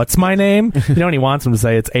like, "What's my name?" And he wants him to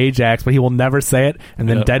say it's Ajax, but he will never say it. And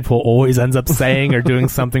then Deadpool always ends up saying or doing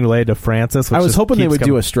something related to Francis. Which I was hoping they would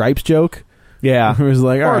do a Stripes joke. Yeah, it was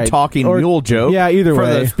like, or a talking mule joke. Yeah, either for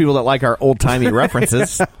way. those people that like our old timey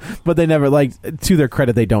references. But they never, like, to their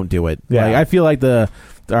credit, they don't do it. Yeah. Like, I feel like all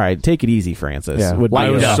right, take it easy, Francis. Yeah.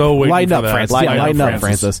 Lighten up, Francis. Lighten up,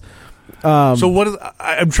 Francis. So what is?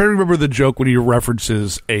 I'm trying to remember the joke when he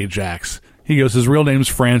references Ajax. He goes, his real name's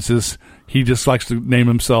Francis. He just likes to name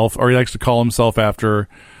himself, or he likes to call himself after.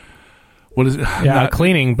 What is it? Yeah, a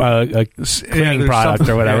cleaning product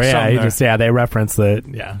or whatever. Yeah, they reference the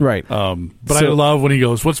right. But I love when he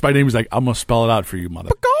goes, "What's my name?" He's like, "I'm gonna spell it out for you,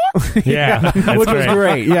 mother." Yeah, which was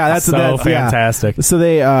great. Yeah, that's fantastic. Yeah.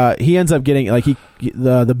 So he ends up getting like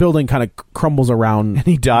the building kind of crumbles around, and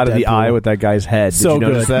he dotted Deadpool. the eye with that guy's head. So Did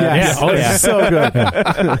you notice good. that? Yeah. Oh yeah, so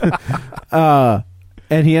good.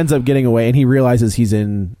 And he ends up getting away, and he realizes he's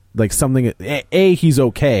in like something. He's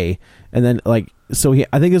okay, and then like. So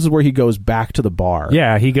I think this is where he goes back to the bar.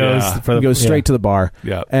 Yeah, he goes straight to the bar.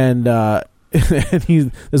 Yeah, and and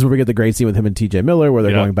this is where we get the great scene with him and T.J. Miller, where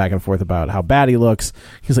they're going back and forth about how bad he looks.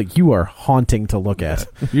 He's like, "You are haunting to look at.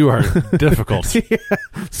 You are difficult."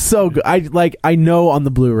 So good. I know on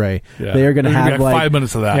the Blu-ray they are going to have like 5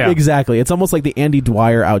 minutes of that. Yeah. Exactly. It's almost like the Andy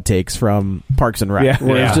Dwyer outtakes from Parks and Rec,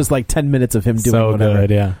 where it's just like 10 minutes of him doing whatever. Good,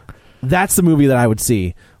 yeah. That's the movie that I would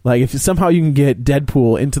see. Like, if somehow you can get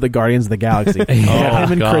Deadpool into the Guardians of the Galaxy,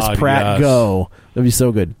 him and Chris Pratt go, that'd be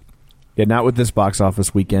so good. Yeah, not with this box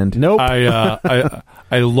office weekend. Nope. I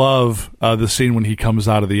love the scene when he comes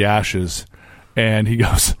out of the ashes, and he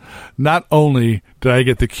goes, "Not only did I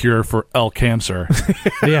get the cure for L cancer,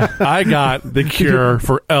 I got the cure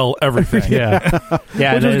for L everything." Yeah,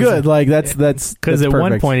 which is good. Like that's because at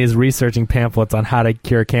one point he's researching pamphlets on how to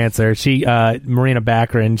cure cancer. Marina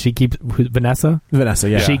Baccarin, she keeps Vanessa.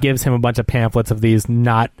 Yeah, she gives him a bunch of pamphlets of these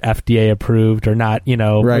not FDA approved or not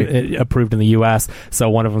approved in the U.S. So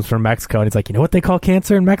one of them's from Mexico, and he's like, "You know what they call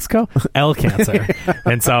cancer in Mexico? L cancer."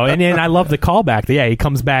 And so and I love the callback. He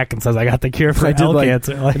comes back and says, "I got the cure for L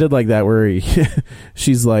cancer." I did like that where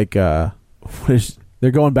she's like, they're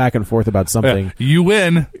going back and forth about something. You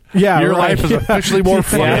win. Yeah, your life is officially more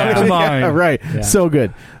fucked up than mine. Yeah, right. Yeah. So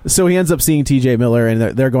good. So he ends up seeing T.J. Miller, and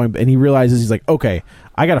they're going, and he realizes he's like, okay,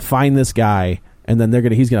 I got to find this guy, and then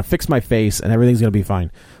he's gonna fix my face, and everything's gonna be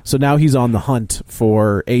fine. So now he's on the hunt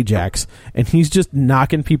for Ajax, and he's just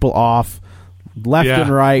knocking people off. Left and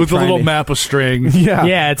right with a little map of string.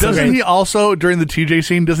 Yeah. Doesn't he also during the TJ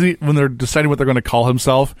scene? Doesn't he when they're deciding what they're going to call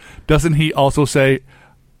himself? Doesn't he also say,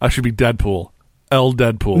 "I should be Deadpool, L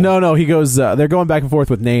Deadpool"? No. He goes. They're going back and forth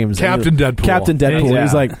with names. Captain Deadpool. Yeah.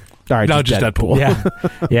 He's like, all right, no, just Deadpool.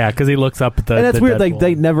 Yeah, because he looks up at the. And that's weird. Deadpool. Like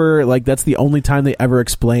they never that's the only time they ever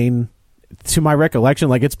explain, to my recollection.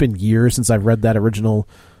 Like it's been years since I've read that original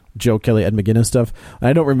Joe Kelly, Ed McGuinness stuff.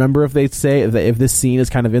 I don't remember if they say if this scene is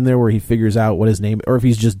kind of in there where he figures out what his name, or if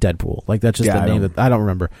he's just Deadpool. Like that's just the name that I don't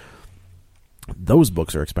remember. Those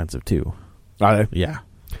books are expensive too. Are they? Yeah,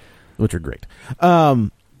 which are great.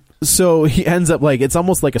 So he ends up like it's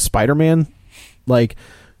almost like a Spider-Man like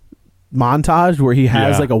montage where he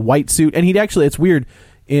has like a white suit, and it's weird.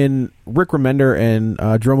 In Rick Remender and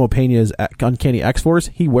Jerome Peña's Uncanny X-Force,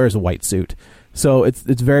 he wears a white suit. So it's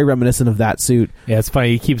very reminiscent of that suit. Yeah, it's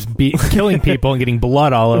funny. He keeps killing people and getting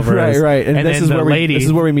blood all over. Right. And this then is the where lady. This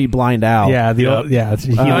is where we meet Blind Al. Yeah, He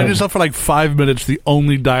lined himself for like 5 minutes. The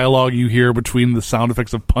only dialogue you hear between the sound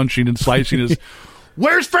effects of punching and slicing is,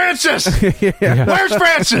 "Where's Francis? Where's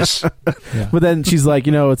Francis?" But then she's like,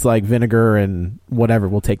 it's like vinegar and whatever.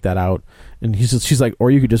 We'll take that out. And she's like, or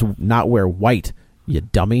you could just not wear white, you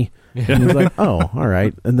dummy. And he's like, oh, all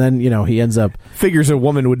right. And then, he ends up... Figures a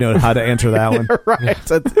woman would know how to answer that one. Right.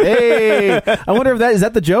 Hey! I wonder if is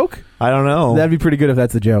that the joke? I don't know. That'd be pretty good if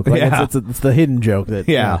that's the joke. Like, it's the hidden joke. That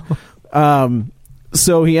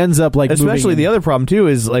So he ends up like... Especially the other problem, too,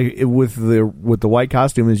 is like with the white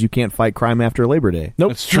costume is you can't fight crime after Labor Day.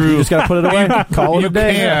 Nope. That's true. You just got to put it away. Call it a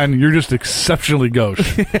day. You can. You're just exceptionally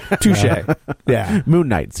gauche. Touche. Yeah. Moon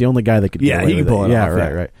Knight's the only guy that could... he can pull it off.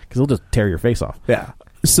 Right. Because he'll just tear your face off. Yeah.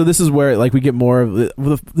 So this is where like we get more of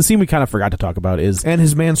the scene we kind of forgot to talk about is, and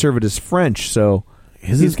his manservant is French, so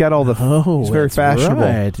he's got all the he's very fashionable.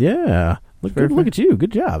 Right, yeah. Look at you,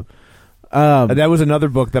 good job. That was another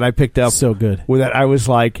book that I picked up. So good. Where that I was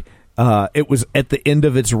like, it was at the end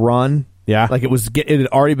of its run. Yeah, like it had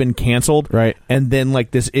already been canceled. Right, and then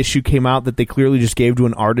like this issue came out that they clearly just gave to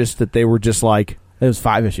an artist that they were just like, It was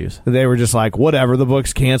 5 issues. They were just like, whatever, the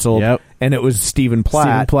book's canceled. Yep. And it was Stephen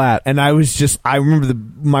Platt. And I remember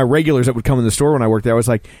my regulars that would come in the store when I worked there, I was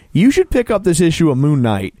like, you should pick up this issue of Moon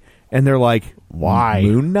Knight. And they're like, why?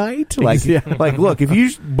 Moon Knight? Like, look, if you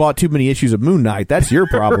bought too many issues of Moon Knight, that's your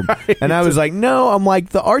problem. Right. And I was like, no, I'm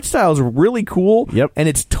like, the art style is really cool. Yep. And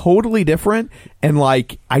it's totally different. And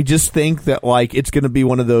like, I just think that like, it's going to be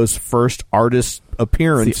one of those first artist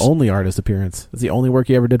appearance. It's the only artist appearance. It's the only work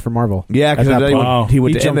he ever did for Marvel. Yeah, because he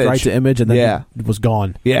went to jumped Image. right to Image and then he was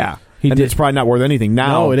gone. Yeah. It's probably not worth anything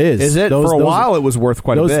now. No, it is. Is it? For a while, it was worth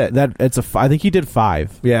quite a bit. I think he did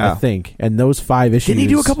 5. Yeah. I think. And those 5 issues. Did he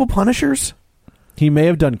do a couple Punishers? He may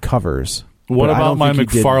have done covers. What about my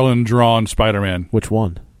McFarlane drawn Spider-Man? Which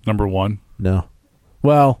one? Number 1? No.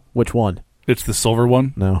 Well, which one? It's the silver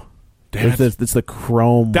one? No. Damn it's the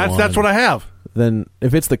chrome one. That's what I have. Then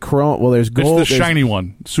if it's the chrome, well, there's gold. It's the shiny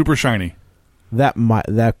one. Super shiny.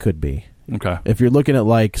 That could be. Okay. If you're looking at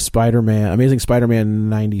like Spider-Man, Amazing Spider-Man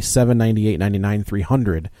 97, 98, 99,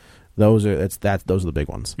 300, those are the big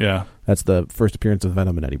ones. Yeah. That's the first appearance of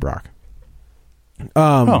Venom and Eddie Brock.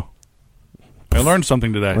 I learned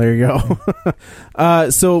something today. There you go.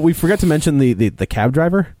 So we forgot to mention the cab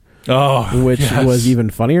driver. Oh, which was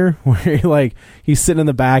even funnier. Where he's sitting in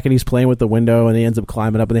the back and he's playing with the window and he ends up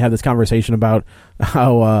climbing up and they have this conversation about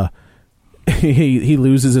how he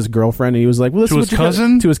loses his girlfriend and he was like, well, this to is his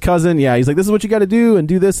cousin. To his cousin, yeah. He's like, this is what you got to do and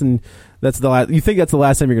do this, and that's the last. You think that's the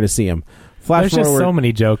last time you're going to see him. There's just so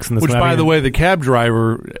many jokes in this movie. Which, by the way, the cab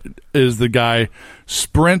driver is the guy.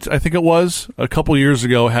 Sprint, I think it was, a couple years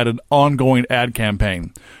ago, had an ongoing ad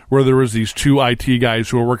campaign where there was these 2 IT guys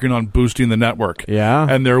who were working on boosting the network. Yeah.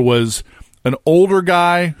 And there was an older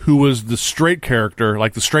guy who was the straight character,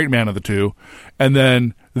 like the straight man of the two, and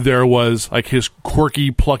then there was like his quirky,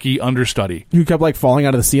 plucky understudy. Who kept like falling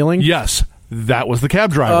out of the ceiling? Yes. That was the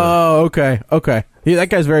cab driver. Oh, okay. Yeah, that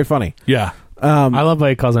guy's very funny. Yeah. I love how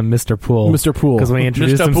he calls him Mr. Poole. Mr. Poole. Because when he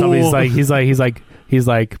introduced himself, he's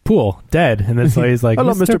like Poole, dead, and then so he's like,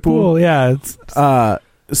 hello, Mr. Poole. Yeah.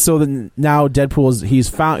 So then now Deadpool's he's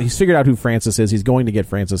figured out who Francis is. He's going to get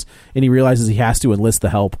Francis, and he realizes he has to enlist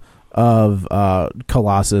the help of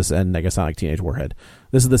Colossus and Negasonic Teenage Warhead.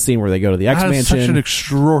 This is the scene where they go to the X Mansion. Such an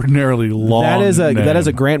extraordinarily long that is name.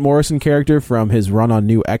 a Grant Morrison character from his run on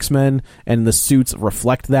New X-Men, and the suits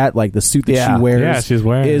reflect that. Like the suit that she wears, she's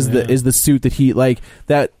wearing is the suit that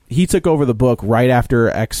he took over the book right after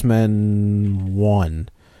X-Men 1,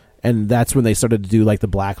 and that's when they started to do like the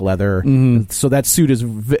black leather. Mm-hmm. So that suit is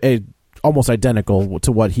almost identical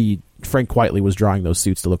to what Frank Quitely was drawing those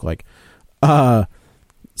suits to look like.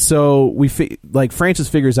 So Francis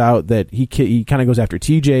figures out that he kind of goes after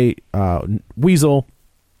TJ Weasel.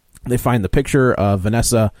 They find the picture of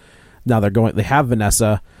Vanessa. Now they have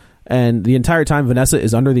Vanessa, and the entire time Vanessa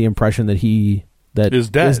is under the impression that he is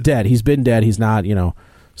dead. He's been dead. He's not,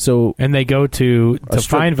 So and they go to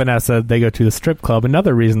find Vanessa. They go to the strip club.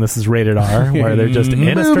 Another reason this is rated R, where they're just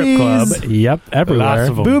in a strip club. Yep, everywhere. Lots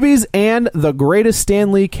of them. Boobies and the greatest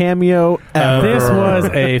Stan Lee cameo ever. This was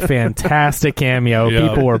a fantastic cameo. Yep.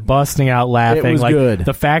 People were busting out laughing. It was good.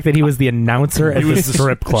 The fact that he was the announcer at the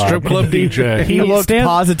strip club. Strip club DJ. He looked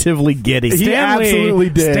positively giddy. He absolutely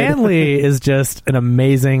did. Stan Lee is just an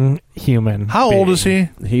amazing human. How old is he?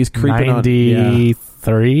 He's creeping 93?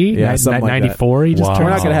 Yeah, something like 94. He just We're turned.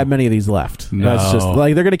 not going to have many of these left. No. That's just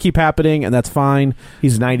they're going to keep happening, and that's fine.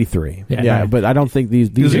 He's 93. Yeah, but I don't think these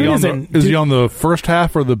Is he on the first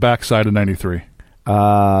half or the back side of 93?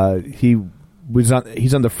 He's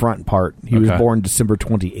on the front part. He was born December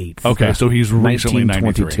 28th. Okay, so he's recently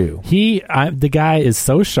 1922. The guy is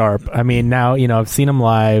so sharp. I mean, now, I've seen him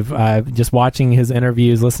live, just watching his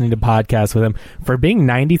interviews, listening to podcasts with him. For being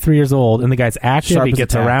 93 years old, and the guy's active, Sharp he as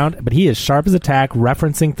gets a tack. around, but he is sharp as a tack,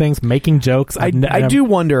 referencing things, making jokes. I do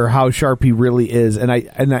wonder how sharp he really is, and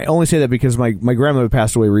I only say that because my grandmother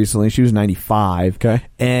passed away recently. She was 95. Okay,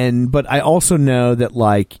 but I also know that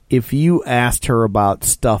if you asked her about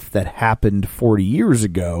stuff that happened 40 years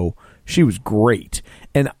ago, she was great.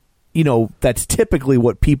 And that's typically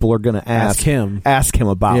what people are going to ask him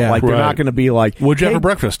about. Yeah, they're not going to be like, what'd you have "Hey, for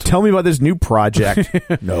breakfast? Tell me about this new project."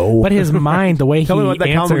 No. But his mind, the way tell me about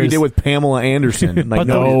that comic you did with Pamela Anderson.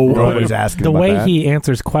 Nobody's asking the about way that. he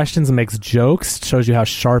answers questions and makes jokes shows you how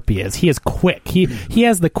sharp he is. He is quick. He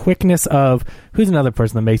has the quickness of who's another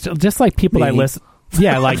person that makes just like people that listen.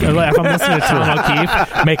 Yeah, like if I'm listening to Tom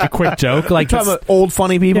O'Keefe, make a quick joke. Like talking about old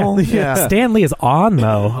funny people. Yeah. Stan Lee is on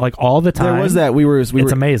though, like all the time. there was that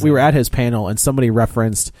it's amazing. We were at his panel, and somebody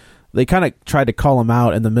referenced they kind of tried to call him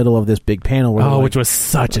out in the middle of this big panel. Where which was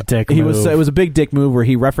such a dick move. move. It was a big dick move where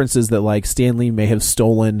he references that like Stan Lee may have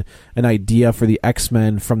stolen an idea for the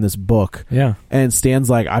X-Men from this book. Yeah. And Stan's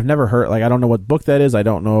like, I've never heard, like, I don't know what book that is. I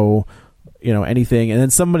don't know, anything. And then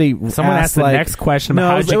someone asked the next question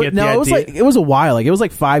about how'd you get the idea? It was a while. Like, it was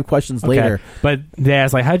like 5 questions later. But they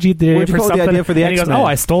asked, like, how'd you get the idea for something? The idea for the and he goes,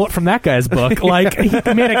 I stole it from that guy's book. Like, he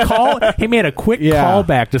made a call. He made a quick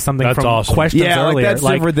callback to something That's from awesome. questions earlier. Like, that's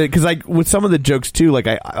different because like with some of the jokes too, like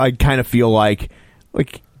I kind of feel like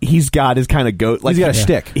he's got his kind of goat. Like he's got a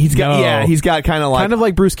shtick. He's got kind of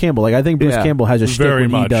like Bruce Campbell. Like I think Bruce Campbell has a shtick when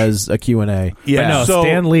he does a Q&A. Yeah, but no, so,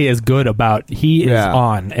 Stan Lee is good about. He is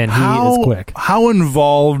on and he is quick. How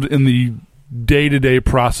involved in the day-to-day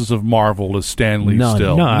process of Marvel is Stan Lee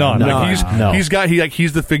still? None. Like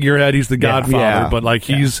he's the figurehead. He's the Godfather. But like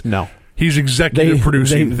he's executive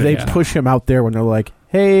producing. They push him out there when they're like,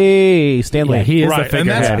 "Hey, Stan Lee." Yeah, he is the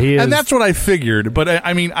figurehead. And that's what I figured. But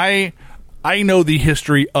I mean, I know the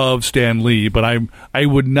history of Stan Lee, but I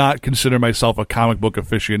would not consider myself a comic book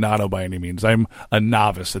aficionado by any means. I'm a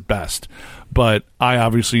novice at best. But I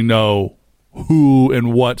obviously know who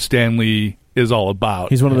and what Stan Lee is all about.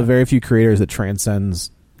 He's one of the very few creators that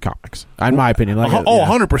transcends comics, in my opinion.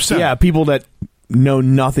 100%. Yeah, people that know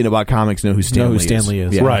nothing about comics know who Stan Lee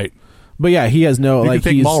is. Yeah. Right. But yeah, he has no... You like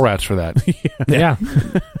can thank Mallrats for that. Yeah.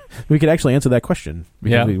 We could actually answer that question.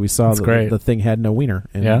 Yeah. We saw the thing had no wiener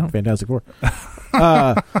in Fantastic Four.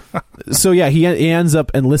 So yeah, he ends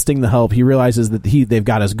up enlisting the help. He realizes that they've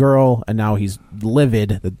got his girl, and now he's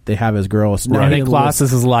livid that they have his girl. So and then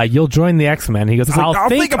Colossus is like, "You'll join the X-Men." He goes, "I'll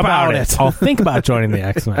think about it. I'll think about joining the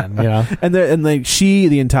X-Men." Yeah, and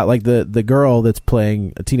the entire the girl that's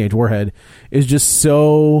playing a Teenage Warhead is just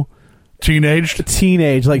so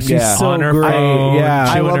teenage, like she's so on her great. Phone, yeah,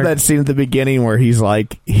 I love that scene at the beginning where he's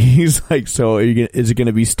like, so is it going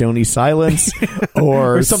to be Stony Silence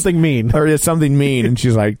or something mean, or something mean? And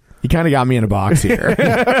she's like, you kind of got me in a box here.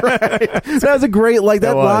 Right. So that was a great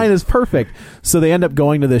that line is perfect. So they end up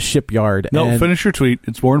going to the shipyard. No, finish your tweet.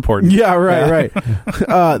 It's more important. Yeah, right.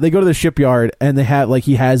 They go to the shipyard and they have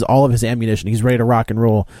he has all of his ammunition. He's ready to rock and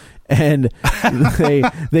roll. And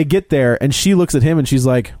they get there and she looks at him and she's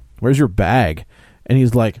like, "Where's your bag?" And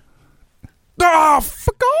he's like,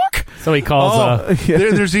 fuck. So he calls.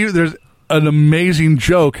 There's an amazing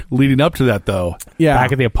joke leading up to that, though. Yeah,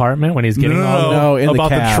 back at the apartment when he's getting about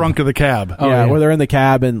the trunk of the cab. Where they're in the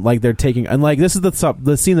cab and they're taking this is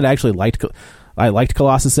the scene that I actually liked. I liked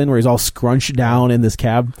Colossus in where he's all scrunched down in this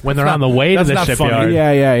cab when they're on the way to the shipyard. Funny.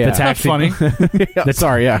 Yeah. The taxi, funny.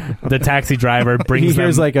 The taxi driver brings. He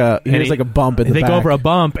hears like a bump in the back. They go over a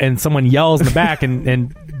bump and someone yells in the back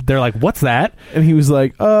and they're like, "What's that?" And he was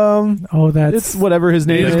like, it's whatever his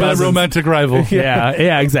name is. My romantic rival.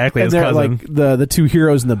 Yeah, exactly. And his they're cousin. like the two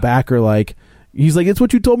heroes in the back are like. He's like, "It's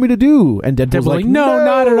what you told me to do," and Deadpool's like, "No,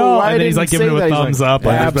 not at all." And then he's like giving him a thumbs up.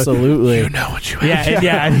 Absolutely, you know what you.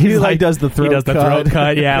 Yeah. And he like does the throat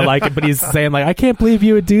cut. Yeah, but he's saying like, "I can't believe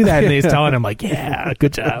you would do that," and he's telling him like, "Yeah,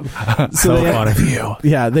 good job." So fun of you.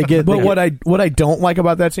 Yeah, they get. But what I don't like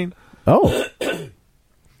about that scene,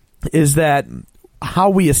 is that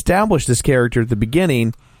how we establish this character at the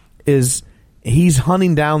beginning is he's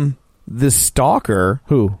hunting down this stalker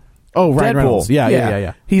who. Oh, Ryan Reynolds.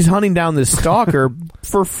 Yeah. He's hunting down this stalker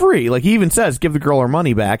for free. Like, he even says, give the girl her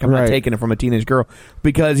money back. I'm not taking it from a teenage girl.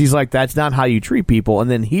 Because he's like, that's not how you treat people. And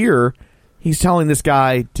then here, he's telling this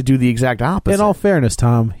guy to do the exact opposite. In all fairness,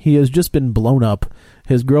 Tom, he has just been blown up.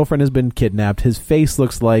 His girlfriend has been kidnapped. His face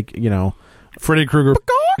looks like, Freddy Krueger.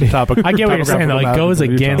 I get what you're saying, though. It goes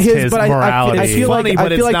against his morality. I feel like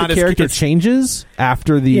the character changes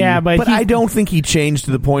after the... Yeah, but I don't think he changed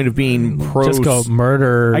to the point of being just go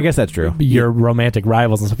murder... I guess that's true. Your romantic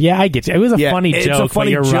rivals and stuff. Yeah, I get you. It was a funny joke, it's a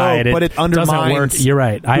funny but you're joke, right. But it undermines You're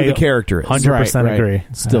right. who the character is. 100% agree.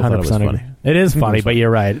 Still thought it was funny. It is funny, but you're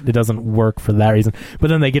right. It doesn't work for that reason. But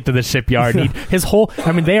then they get to the shipyard.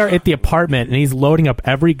 And they are at the apartment, and he's loading up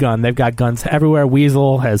every gun. They've got guns everywhere.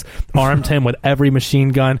 Weasel has armed him with every machine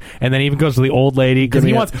gun, and then he even goes to the old lady because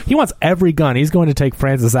he wants every gun. He's going to take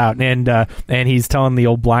Francis out, and he's telling the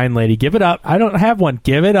old blind lady, "Give it up. I don't have one.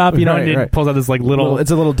 Give it up." And he pulls out this little. It's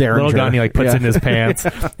a little Derringer gun. He puts it in his pants,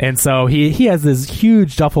 and so he has this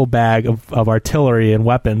huge duffel bag of artillery and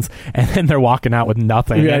weapons, and then they're walking out with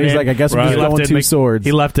nothing. Yeah, and he's like, "I guess we're going two swords."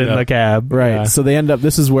 He left it in the cab. Right. Yeah. So they end up...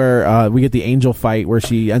 This is where we get the angel fight where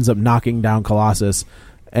she ends up knocking down Colossus.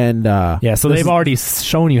 And so they've already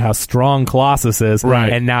shown you how strong Colossus is.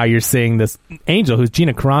 Right. And now you're seeing this angel who's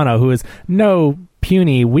Gina Carano, who is no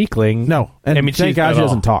puny weakling. No. And I mean, thank God she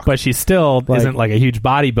doesn't talk. But she still isn't like a huge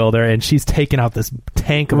bodybuilder, and she's taking out this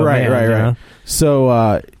tank of a man. Right.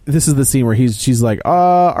 So this is the scene where she's like,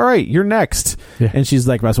 all right, you're next. Yeah. And she's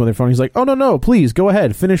like messing with her phone. He's like, oh, no, please go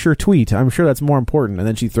ahead. Finish your tweet. I'm sure that's more important. And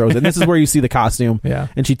then she throws it. And this is where you see the costume. Yeah.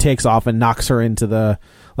 And she takes off and knocks her into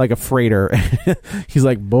like a freighter. He's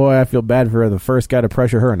like, boy, I feel bad for her. The first guy to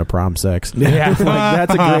pressure her into prom sex. Yeah. Like,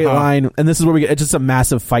 that's a great line. And this is where we get it's just a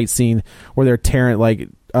massive fight scene where they're tearing like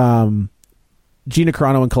Gina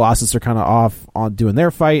Carano and Colossus are kind of off on doing their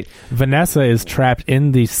fight. Vanessa is trapped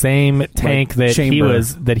in the same tank that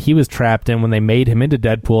he was trapped in when they made him into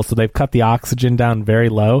Deadpool. So they've cut the oxygen down very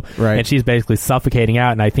low, right? And she's basically suffocating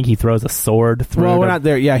out. And I think he throws a sword through. Well, we're not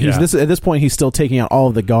there. Yeah, at this point he's still taking out all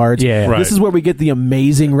of the guards. Yeah, right. This is where we get the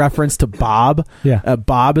amazing reference to Bob. Yeah,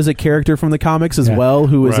 Bob is a character from the comics as well,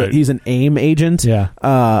 who is he's an AIM agent. Yeah.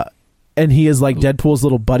 And he is like Deadpool's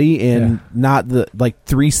little buddy in not the like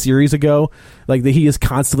 3 series ago. Like he is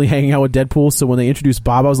constantly hanging out with Deadpool. So when they introduced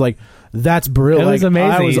Bob, I was like, that's brilliant. It was amazing.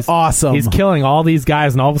 That was awesome. He's killing all these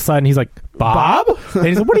guys, and all of a sudden he's like, Bob? And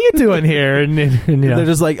he's like, what are you doing here? And they're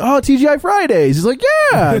just like, oh, TGI Fridays. He's like,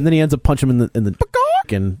 yeah. And then he ends up punching him in the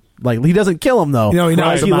and like he doesn't kill him though. No, he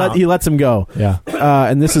lets him go. Yeah.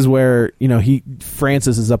 And this is where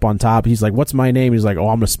Francis is up on top. He's like, what's my name? He's like, oh,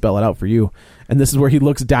 I'm gonna spell it out for you. And this is where he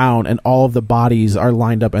looks down, and all of the bodies are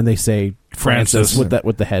lined up, and they say Francis with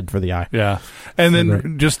the head for the eye. Yeah, and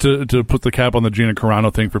then just to put the cap on the Gina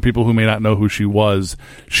Carano thing, for people who may not know who she was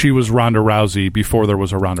Ronda Rousey before there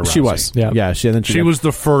was a Ronda Rousey. She was, yeah. She was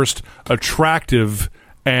the first attractive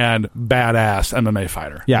and badass MMA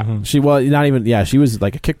fighter. Yeah, she was not even. Yeah, she was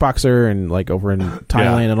like a kickboxer and like over in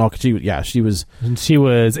Thailand and all. She was. And she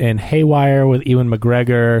was in Haywire with Ewan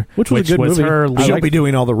McGregor, which was a good movie. Her. She'll be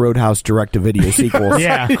doing all the Roadhouse direct-to-video sequels.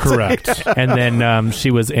 Yeah, correct. And then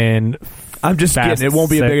she was in. I'm just kidding. It won't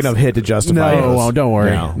be a big enough hit to justify it. No, don't worry.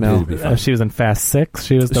 No. She was in Fast 6.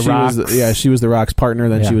 She was the Rock's. She was the Rock's partner.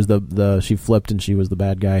 Then she was she flipped and she was the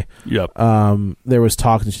bad guy. Yep. There was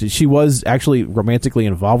talk. She was actually romantically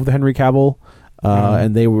involved with Henry Cavill.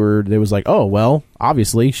 And they was like, oh well,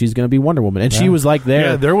 obviously she's going to be Wonder Woman, and she was like there.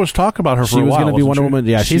 Yeah, there was talk about her for a while. She was going to be Wonder Woman.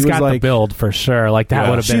 Yeah, she's got the build for sure. Like that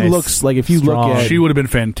would have been. She looks like if you strong. look at, she would have been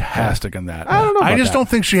fantastic in that. I don't know. I just don't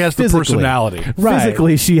think she has the personality. Right.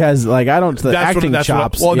 Physically, she has like the acting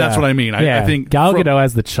chops. That's what I mean. I think Gal Gadot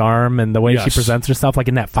has the charm and the way she presents herself. Like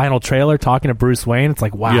in that final trailer, talking to Bruce Wayne, it's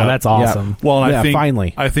like wow, that's awesome. Yeah. Well, I think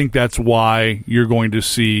finally, I think that's why you're going to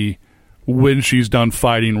see. When she's done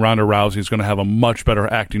fighting, Ronda Rousey is going to have a much better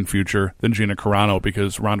acting future than Gina Carano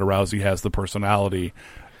because Ronda Rousey has the personality.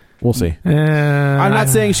 We'll see. I'm not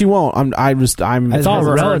saying she won't. I'm. It's all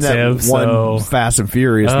relative. One Fast and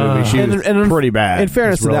Furious movie, she was pretty bad. In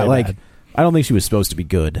fairness to that, like I don't think she was supposed to be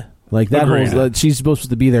good. Like that whole, she's supposed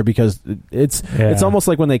to be there because it's almost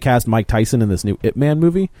like when they cast Mike Tyson in this new Ip Man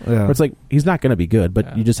movie, where it's like he's not going to be good,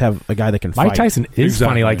 but you just have a guy that can fight. Mike Tyson is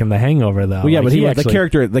funny, like in The Hangover, though. Well, yeah, like but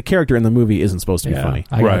the character in the movie isn't supposed to be funny.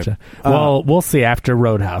 I gotcha. Well, we'll see after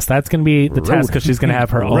Roadhouse. That's going to be the test because she's going to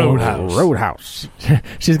have her own Roadhouse.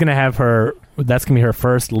 She's going to have her. That's going to be her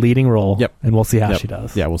first leading role. Yep, and we'll see how she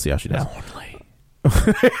does. Yeah, we'll see how she does.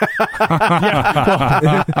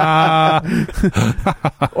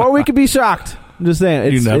 Or we could be shocked. I'm just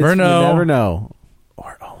saying. You never know. You never know.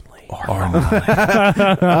 Or only.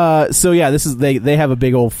 So yeah, this is they have a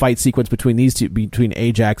big old fight sequence between these two, between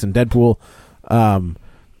Ajax and Deadpool, and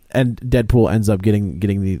Deadpool ends up getting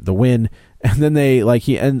the win. And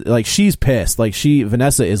then she's pissed. Like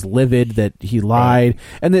Vanessa is livid that he lied.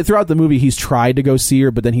 And then throughout the movie, he's tried to go see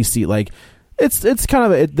her, but then it's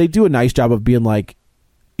kind of they do a nice job of being like,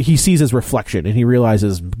 he sees his reflection and he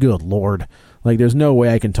realizes, good Lord, like there's no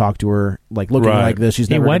way I can talk to her like looking like this. She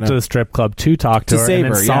went to the strip club to talk to her, save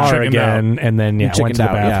and her, saw her again, and then went to the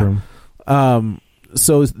bathroom.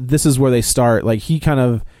 So this is where they start. Like he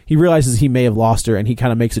realizes he may have lost her, and he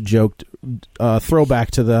kind of makes a joke, throwback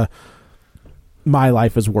to the "my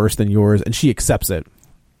life is worse than yours," and she accepts it.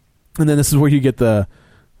 And then this is where you get the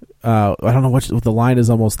I don't know what the line is,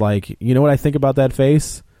 almost like, you know what I think about that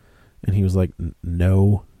face, and he was like,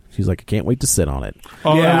 no. She's like, I can't wait to sit on it.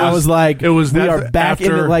 Oh, yeah, I was like, we are back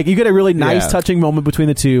in it. Like, you get a really nice, touching moment between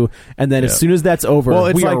the two, and then as soon as that's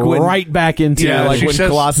over, we are right back into like when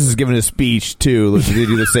Colossus is giving a speech too. They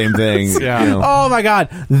do the same thing. Yeah. You know. Oh my God,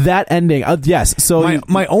 that ending. Yes. So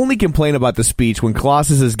my only complaint about the speech, when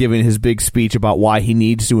Colossus is giving his big speech about why he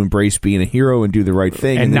needs to embrace being a hero and do the right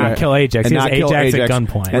thing, and not kill Ajax, and not kill Ajax at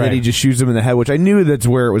gunpoint, and then he just shoots him in the head, which I knew that's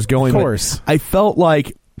where it was going. Of course, I felt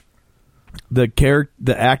like the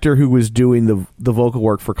actor who was doing the vocal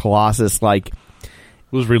work for Colossus,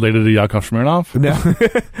 was related to Yakov Smirnoff. No,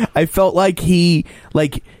 I felt like he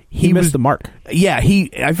he missed the mark. Yeah,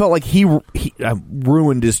 I felt like he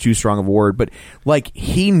ruined is too strong of a word, but like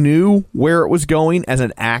he knew where it was going as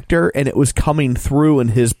an actor, and it was coming through in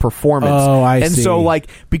his performance. Oh, I see. And so like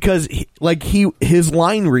because his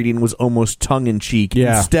line reading was almost tongue in cheek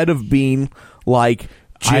instead of being like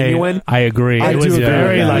genuine. I agree. It was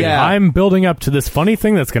very like I'm building up to this funny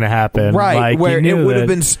thing that's going to happen. Right, like, where it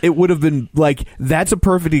would have been like that's a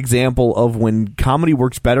perfect example of when comedy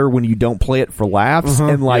works better when you don't play it for laughs.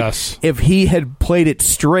 And like if he had played it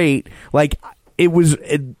straight, like it was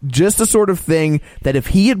just the sort of thing that if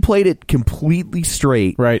he had played it completely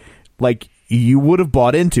straight, right, like you would have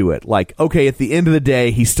bought into it. Like, okay, at the end of the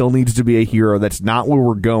day, he still needs to be a hero. That's not where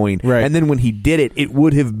we're going. Right. And then when he did it, it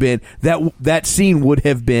would have been that scene would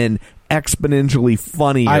have been exponentially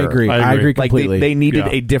funnier. I agree completely. Like they needed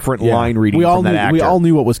a different line reading from that actor. We all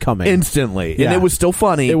knew what was coming instantly, and it was still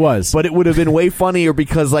funny. It was, but it would have been way funnier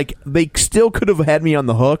because like they still could have had me on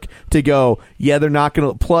the hook to go. Yeah, they're not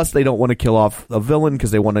going to. Plus, they don't want to kill off a villain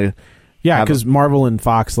because they want to. Yeah, because Marvel and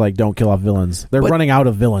Fox like don't kill off villains. They're running out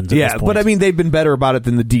of villains. At this point. But I mean, they've been better about it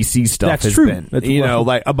than the DC stuff That's has true. been. That's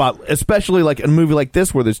like about especially like a movie like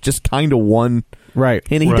this where there's just kind of one. Right,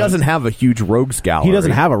 and he doesn't have a huge rogues gallery. He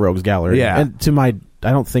doesn't have a rogues gallery. Yeah, and I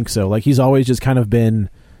don't think so. Like he's always just kind of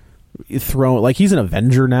been thrown. Like he's an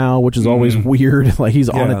Avenger now, which is always weird. Like he's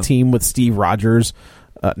on a team with Steve Rogers,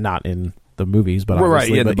 not in the movies, but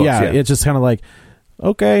obviously. Right, but books, it's just kind of like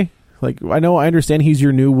okay. Like, I understand he's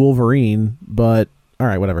your new Wolverine, but all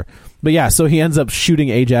right, whatever. But yeah, so he ends up shooting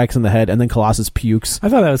Ajax in the head, and then Colossus pukes. I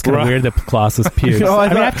thought that was kind of weird that Colossus pukes. I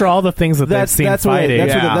mean, after all the things that they've seen fighting.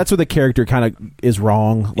 That's where the character kind of is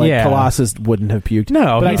wrong. Like, Colossus wouldn't have puked.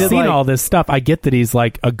 No, but he's seen all this stuff. I get that he's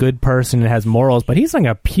like a good person and has morals, but he's not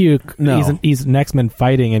going to puke. No. He's an X-Men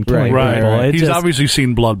fighting and killing people. Right. He's obviously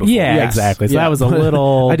seen blood before. Yeah, exactly. So that was a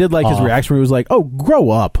little I did like his reaction where he was like, oh, grow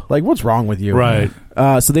up. Like, what's wrong with you? Right.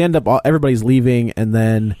 So they end up, everybody's leaving, and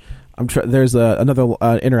then there's another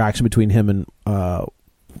interaction between him and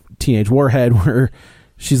Teenage Warhead where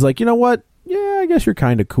she's like, you know what? Yeah, I guess you're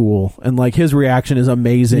kind of cool. And like his reaction is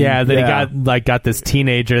amazing. Yeah, that he got this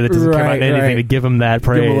teenager that doesn't care about anything to give him that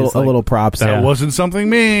praise. Give him a little props. That wasn't something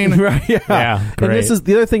mean. Right. Yeah. Great. And this is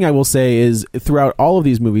the other thing I will say is throughout all of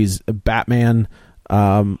these movies, Batman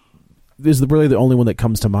is really the only one that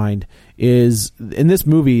comes to mind. Is in this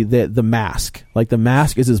movie the mask. Like the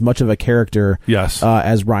mask is as much of a character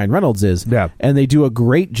as Ryan Reynolds is. Yeah. And they do a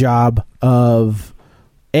great job of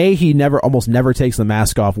he almost never takes the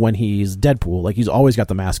mask off when he's Deadpool. Like he's always got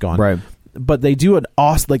the mask on. Right. But they do an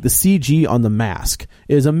awesome, like the CG on the mask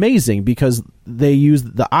is amazing because they use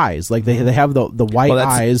the eyes. Like they have the white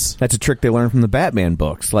eyes. That's a trick they learned from the Batman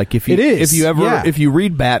books. Like if you if you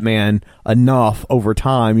read Batman enough over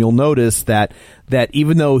time, you'll notice that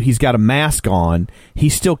even though he's got a mask on, he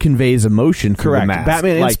still conveys emotion through the mask.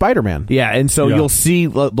 Batman and Spider-Man. Yeah, and so you'll see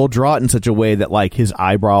they'll draw it in such a way that like his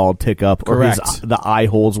eyebrow will tick up or the eye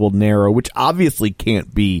holes will narrow, which obviously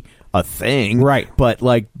can't be a thing, right? But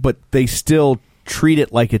they still treat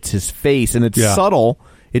it like it's his face, and it's subtle.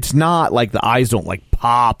 It's not like the eyes don't like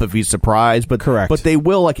pop if he's surprised, but But they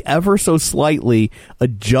will like ever so slightly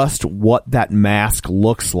adjust what that mask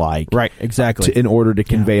looks like, right? Exactly, in order to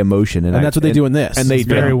convey emotion, and that's what they do in this. And they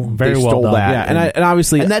very well stole done. that, and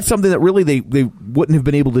obviously, and that's something that really they wouldn't have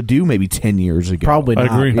been able to do maybe 10 years ago. Probably not,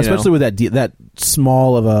 I agree. Especially with that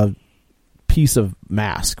small of a piece of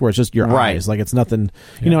mask where it's just your eyes, like it's nothing,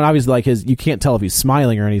 and obviously like you can't tell if he's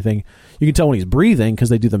smiling or anything. You can tell when he's breathing because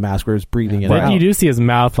they do the mask where he's breathing. But you do see his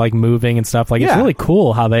mouth like moving and stuff. Like it's really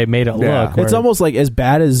cool how they made it look. It's almost like as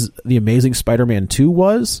bad as the Amazing Spider-Man 2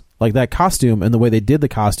 was. Like that costume and the way they did the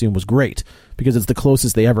costume was great because it's the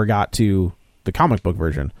closest they ever got to the comic book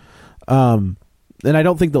version. And I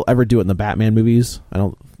don't think they'll ever do it in the Batman movies.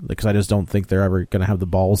 Because I just don't think they're ever going to have the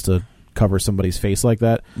balls to cover somebody's face like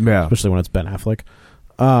that, especially when it's Ben Affleck.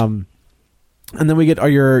 And then we get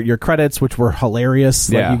your credits, which were hilarious.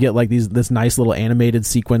 Like you get like this nice little animated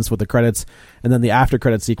sequence with the credits, and then the after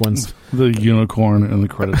credit sequence. The unicorn and the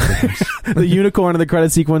credit sequence. The unicorn and the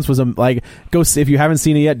credit sequence was like go see, if you haven't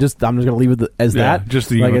seen it yet. I'm just gonna leave it as that. Just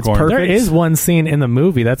the like unicorn. It's perfect. There is one scene in the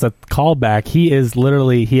movie that's a callback. He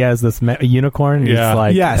has this unicorn. Yeah. He's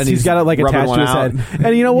like, and he's got it like attached to his head.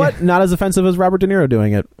 And you know what? Not as offensive as Robert De Niro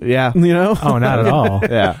doing it. Yeah. You know? Oh, not at all.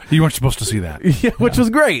 Yeah. You weren't supposed to see that. Yeah, which was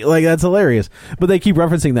great. Like that's hilarious. But they keep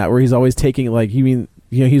referencing that where he's always taking like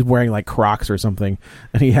he's wearing like Crocs or something,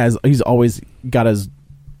 and he's always got his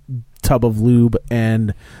tub of lube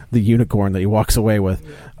and the unicorn that he walks away with.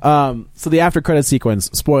 So the after credit sequence,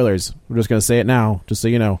 spoilers. We're just gonna say it now, just so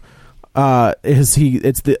you know.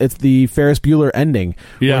 It's the Ferris Bueller ending.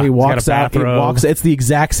 Yeah. where he walks He's got a out. He bathrobe. walks. It's the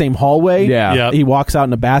exact same hallway. Yeah. Yep. He walks out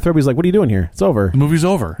in a bathrobe. He's like, "What are you doing here? It's over. The movie's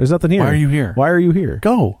over. There's nothing here. Why are you here? Why are you here?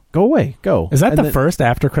 Go. Go away. Go." Is that And the then- first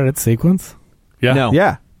after credit sequence? Yeah. No.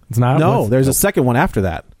 Yeah. It's not. No, What's- there's a second one after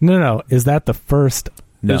that. No. Is that the first?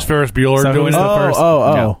 No. Is Ferris Bueller So who doing is the it? first?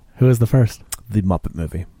 Oh. No. Who is the first? The Muppet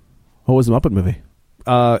movie. What was the Muppet movie?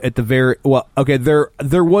 At the very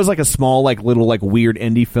there was like a small little weird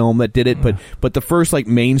indie film that did it, but the first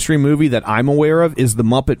mainstream movie that I'm aware of is the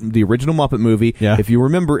original Muppet movie. Yeah. If you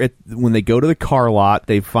remember it, when they go to the car lot,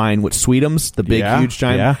 they find Sweetums, the big huge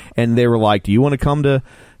giant, and they were like, "Do you want to come to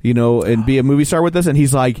and be a movie star with us?" And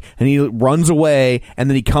he's like, and he runs away, and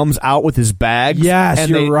then he comes out with his bags. Yes, and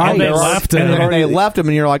you're right. And They left him. And they left him,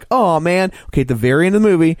 and you're like, "Oh man!" Okay, at the very end of the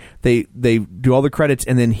movie, they do all the credits,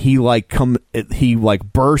 and then he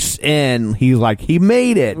bursts in. He's like, he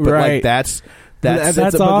made it, but Right. that's That's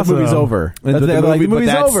but awesome. The movie's over. but The movie's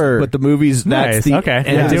over. But the movie's Nice. that's the Okay. end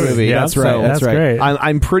Yeah, of the dude. movie. Yeah, that's right. So That's right. great.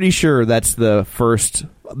 I'm pretty sure that's the first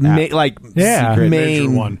Yeah. main Major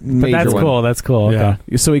one. But major that's one. cool. That's cool. Yeah.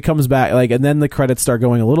 Okay. So he comes back, and then the credits start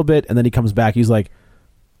going a little bit, and then he comes back. He's like,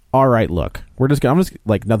 "All right, look, I'm just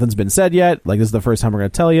nothing's been said yet. This is the first time we're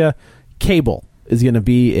going to tell you. Cable is going to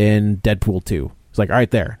be in Deadpool 2. He's like, all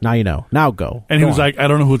right, there. Now you know. Now go." And he Go was on. like, I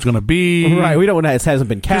don't know who it's going to be. Right, we don't know. It hasn't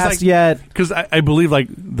been cast yet. Because I believe,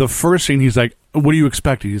 the first scene, he's like, what are you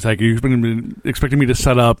expecting? He's like, are you expecting me to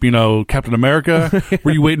set up, Captain America?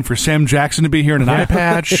 Were you waiting for Sam Jackson to be here in an eye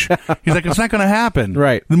patch? He's like, it's not going to happen.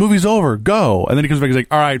 Right. The movie's over. Go. And then he comes back, he's like,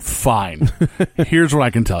 all right, fine. Here's what I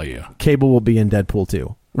can tell you. Cable will be in Deadpool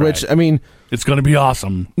 2. Which, Right. It's going to be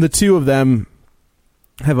awesome. the two of them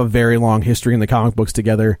have a very long history in the comic books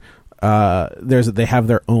together. They have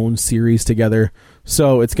their own series together,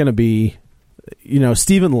 so it's going to be,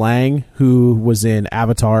 Stephen Lang, who was in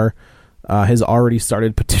Avatar, has already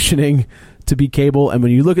started petitioning to be Cable. And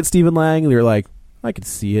when you look at Stephen Lang, you're like, I could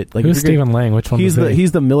see it. Who's Stephen Lang? Which one? He's was he?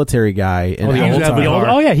 he's the military guy in the old Avatar. time.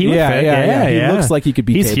 Oh yeah, he would fit. Yeah. He looks like he could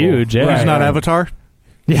be. He's Cable. huge. Yeah. He's not Avatar?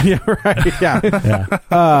 Yeah, right.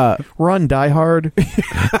 Yeah. Run, Die Hard. That's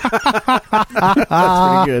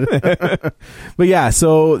pretty good. But yeah,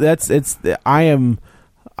 so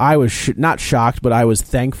I was not shocked, but I was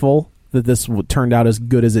thankful that this turned out as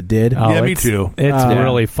good as it did. Oh, Yeah, me it's- too. It's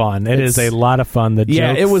really fun. It is a lot of fun. The Yeah,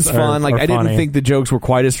 jokes it was are- fun. are I didn't funny. think the jokes were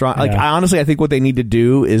quite as strong. Yeah. I think what they need to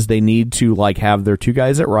do is they need to have their two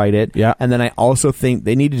guys that write it. Yeah. And then I also think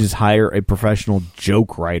they need to just hire a professional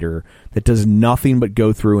joke writer that does nothing but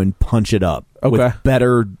go through and punch it up with Okay.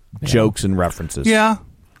 better jokes and references. Yeah.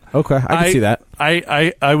 Okay, I can see that.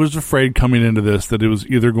 I was afraid coming into this that it was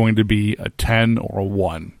either going to be a 10 or a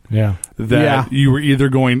 1. Yeah. That Yeah. you were either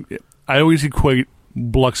going... I always equate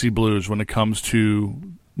Biloxi Blues when it comes to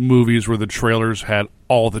movies where the trailers had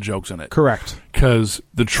all the jokes in it. Correct. Because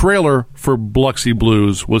the trailer for Biloxi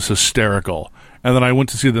Blues was hysterical. And then I went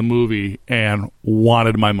to see the movie and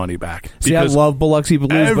wanted my money back. See, I Because love Biloxi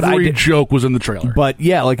Blues, every but I did, joke was in the trailer. but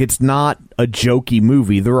yeah, it's not a jokey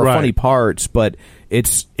movie. There are Right. funny parts, but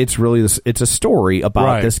it's really it's a story about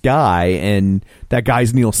Right. this guy, and that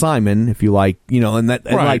guy's Neil Simon, if you like, and that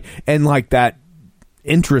and Right. that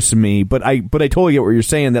interests me. But I totally get what you're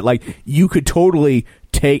saying, that you could totally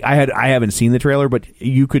take. I haven't seen the trailer, but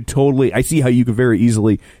you could totally. I see how you could very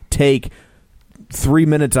easily take 3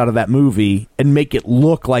 minutes out of that movie and make it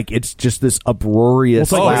look like it's just this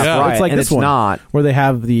uproarious Well, laugh riot, it's like and this it's one, not. where they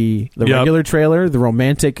have the Yep. regular trailer, the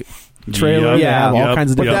romantic trailer. Yep. They have all Yep.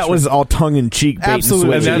 kinds of But different. that was all tongue in cheek, bait Absolutely.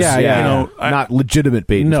 and And switches. that's- yeah. not legitimate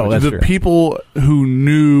bait. No, and that's switches. the people who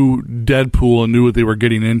knew Deadpool and knew what they were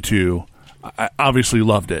getting into obviously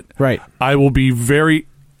loved it. Right. I will be very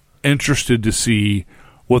interested to see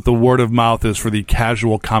what the word of mouth is for the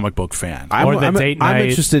casual comic book fan. Or the date I'm night.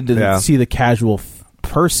 interested to see the casual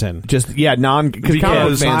person. Just because comic book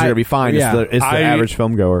Because fans are gonna be fine. yeah. It's the average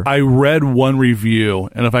film goer. I read one review,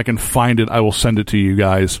 and if I can find it, I will send it to you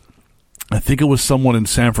guys. I think it was someone in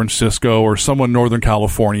San Francisco or someone in Northern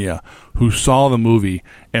California who saw the movie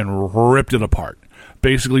and ripped it apart.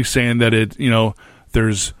 Basically saying that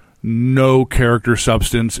there's no character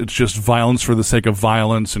substance. It's just violence for the sake of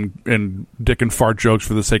violence and dick and fart jokes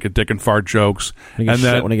for the sake of dick and fart jokes.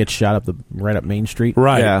 When he gets shot up right up Main Street.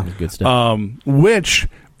 Right. Yeah. Good stuff. Which,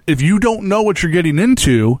 if you don't know what you're getting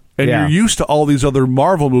into, and Yeah. you're used to all these other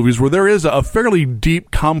Marvel movies where there is a fairly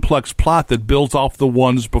deep, complex plot that builds off the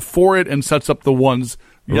ones before it and sets up the ones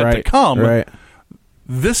yet to come, Right.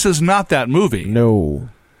 this is not that movie. No.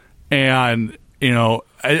 And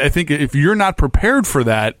I think if you're not prepared for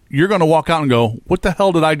that, you're going to walk out and go, "What the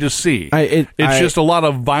hell did I just see?" It's just a lot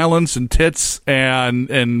of violence and tits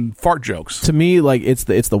and fart jokes. To me, like it's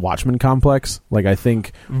the Watchmen complex. Like I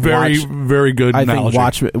think very good analogy. I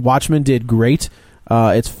think Watchmen did great.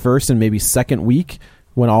 Its first and maybe second week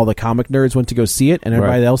when all the comic nerds went to go see it, and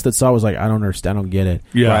everybody else that saw it was like, "I don't understand, I don't get it."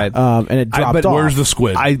 Yeah, right. And it dropped but off. Where's the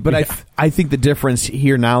squid? I think the difference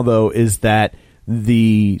here now though is that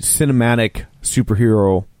the cinematic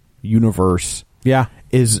superhero universe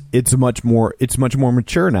it's much more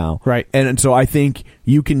mature now, right? And so I think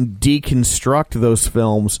you can deconstruct those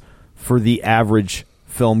films for the average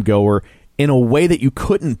film goer in a way that you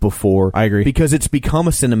couldn't before. I agree, because it's become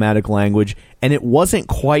a cinematic language, and it wasn't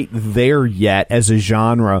quite there yet as a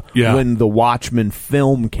genre when the Watchmen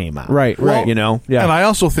film came out. Right. And I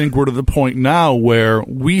also think we're to the point now where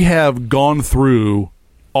we have gone through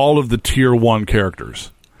all of the tier 1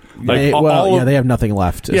 characters. They have nothing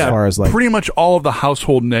left as far as like pretty much all of the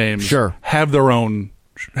household names have their own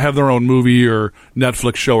movie or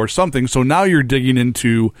Netflix show or something. So now you're digging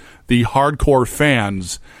into the hardcore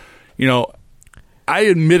fans. I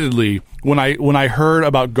admittedly, when I heard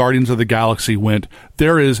about Guardians of the Galaxy,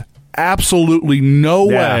 there is absolutely no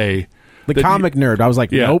way. The comic nerd, I was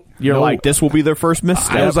like, nope. You're like, this will be their first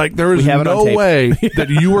misstep. I was like, there is no way that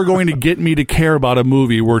you are going to get me to care about a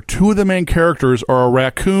movie where two of the main characters are a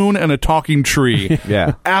raccoon and a talking tree.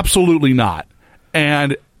 Yeah. Absolutely not.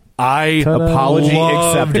 And apology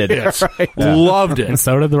accepted. Loved it. And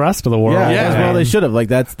so did the rest of the world. Well, they should have. Like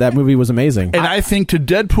that movie was amazing. And I think to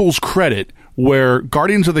Deadpool's credit, where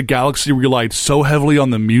Guardians of the Galaxy relied so heavily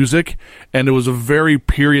on the music, and it was a very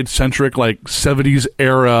period-centric, like 70s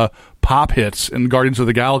era pop hits in Guardians of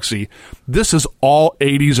the Galaxy, this is all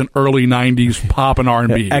 80s and early 90s pop and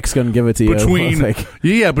R&B. X gonna give it to you.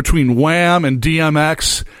 Between Wham and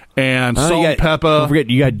DMX and Salt-N-Pepa. Don't forget,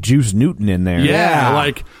 you got Juice Newton in there. Yeah,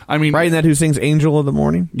 right? Isn't that who sings "Angel of the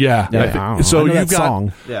Morning"? Yeah. So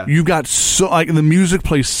you've got the music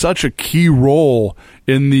plays such a key role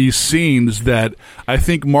in these scenes that I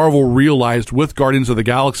think Marvel realized with Guardians of the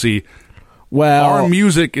Galaxy. Well, our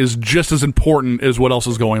music is just as important as what else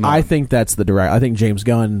is going on. I think that's I think James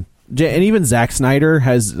Gunn and even Zack Snyder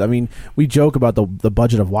has. I mean, we joke about the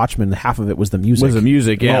budget of Watchmen. Half of it was the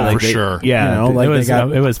music. For sure. Yeah,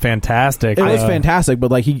 it was fantastic. It was fantastic,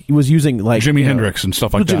 but like he was using like Jimi Hendrix and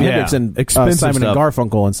stuff like that. Jimi Hendrix and Simon and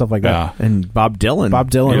Garfunkel and stuff like that. And Bob Dylan.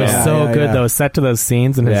 It was so good though. Set to those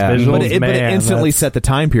scenes and his visuals. But it instantly set the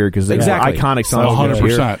time period because they were iconic songs.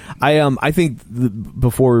 100%. I think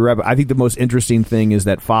before we wrap up, I think the most interesting thing is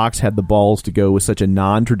that Fox had the balls to go with such a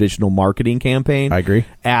non-traditional marketing campaign. I agree.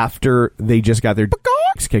 After they just got their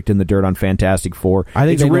kicked in the dirt on Fantastic Four. I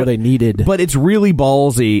think they needed. But it's really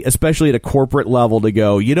ballsy, especially at a corporate level, to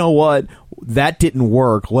go, you know what? That didn't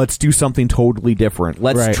work. Let's do something totally different.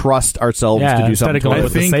 Let's trust ourselves to do something totally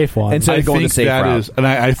different. The safe one. Instead of going the safe route. And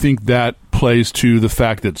I think that plays to the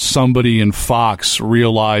fact that somebody in Fox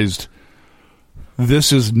realized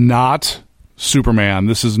this is not Superman.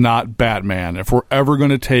 This is not Batman. If we're ever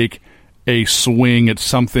going to take a swing at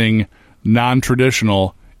something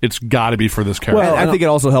non-traditional, it's got to be for this character. Well, I think it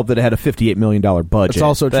also helped that it had a $58 million budget. It's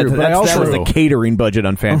also true. That was the catering budget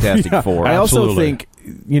on Fantastic Four. I also think,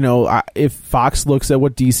 if Fox looks at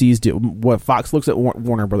what DC's what Fox looks at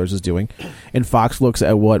Warner Brothers is doing, and Fox looks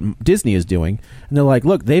at what Disney is doing, and they're like,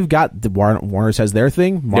 look, they've got Warner's has their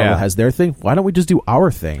thing, Marvel has their thing. Why don't we just do our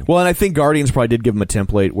thing? Well, and I think Guardians probably did give them a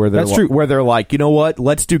template where they're like, you know what?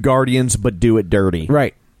 Let's do Guardians, but do it dirty.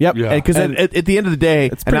 Right. Yep. Because at the end of the day,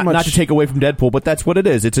 it's not to take away from Deadpool, but that's what it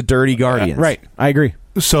is. It's a dirty Guardians. Right. I agree.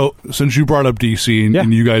 So, since you brought up DC,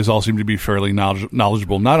 and you guys all seem to be fairly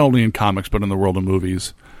knowledgeable, not only in comics, but in the world of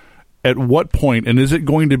movies, at what point, and is it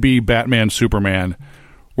going to be Batman, Superman,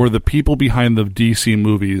 where the people behind the DC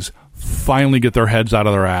movies finally get their heads out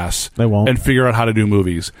of their ass and figure out how to do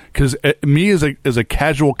movies? Because me as a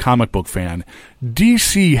casual comic book fan,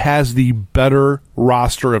 DC has the better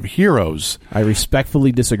roster of heroes. I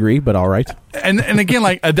respectfully disagree, but all right. And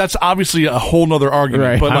again, that's obviously a whole nother argument.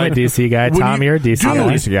 Right. But I'm a DC guy. Tom, you're a DC guy. I'm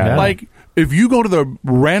a DC guy. Yeah. Like, if you go to the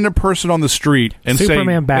random person on the street and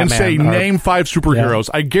Superman, say name 5 superheroes,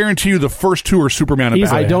 I guarantee you the first 2 are Superman and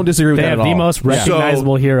Batman. I don't disagree with that at all. They have the most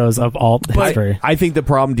recognizable heroes of all history. I think the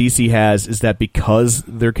problem DC has is that because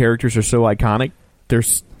their characters are so iconic, they're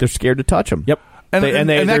scared to touch them. Yep. And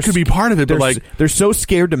that could be part of it, but they're so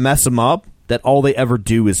scared to mess them up that all they ever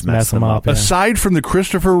do is mess them up. Aside from the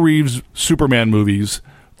Christopher Reeves Superman movies,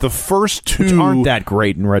 the first two Which aren't that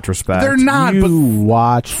great in retrospect. They're not, You but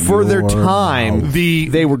watch for their your time. mouth.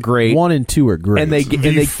 They were great. 1 and 2 are great. And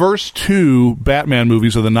they first two Batman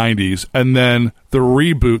movies of the 90s, and then the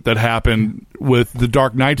reboot that happened with the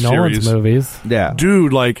Dark Knight Nolan's series. movies. Yeah.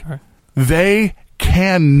 Dude, like, they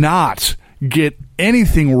cannot get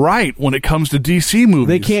anything right when it comes to DC movies.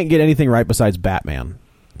 They can't get anything right besides Batman.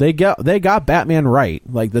 They got Batman right.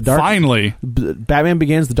 Like the Finally. Batman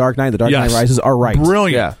Begins, The Dark Knight, The Dark Yes. Knight Rises are right.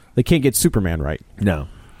 Brilliant. Yeah. They can't get Superman right. No.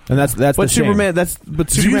 And that's But the shame. Superman.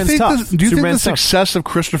 Superman's tough. Do you think the Superman's tough. success of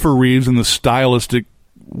Christopher Reeves and the stylistic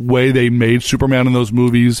way they made Superman in those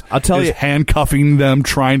movies I'll tell is you- handcuffing them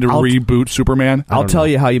trying to reboot Superman? I'll tell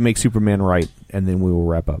you how you make Superman right, and then we will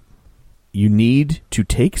wrap up. You need to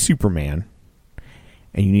take Superman,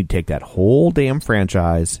 and you need to take that whole damn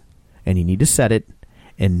franchise, and you need to set it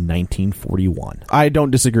in 1941. I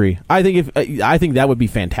don't disagree. I think that would be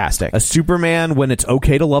fantastic. A Superman when it's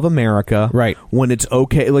okay to love America, Right. When it's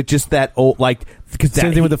okay, like just that old, like because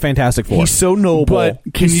Same thing with the Fantastic Four. He's so noble, But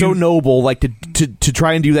he's so noble. Like to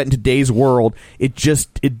try and do that in today's world, it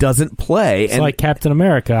doesn't play. It's and like Captain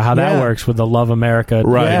America, how Yeah. that works with the Love America.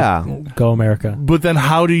 Right. Yeah. Go America. But then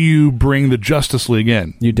how do you bring the Justice League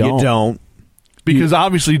in? you don't. you don't. Because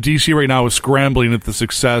obviously DC right now is scrambling at the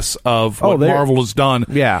success of what they're- Marvel has done.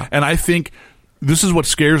 Yeah. And I think this is what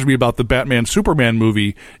scares me about the Batman-Superman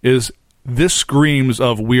movie is this screams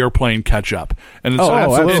of we are playing catch-up. And it's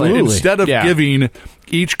absolutely. instead of Yeah. giving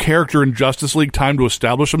each character in Justice League time to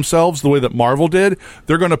establish themselves the way that Marvel did,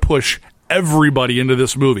 they're going to push everybody into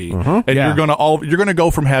this movie. And Yeah. you're going to go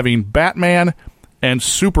from having Batman and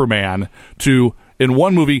Superman to, in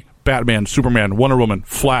one movie, Batman, Superman, Wonder Woman,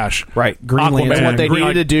 Flash, Right, Green Aquaman. Lantern. And what they Green-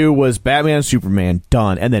 needed to do was Batman, Superman,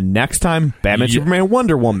 done, and then next time Batman, Yeah. Superman,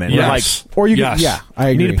 Wonder Woman. Yes. Like, Or you Yes. could, yeah, I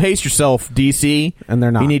you agree. need to pace yourself, DC, And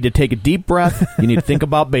they're not. You need to take a deep breath. You need to think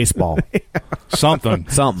about baseball. something.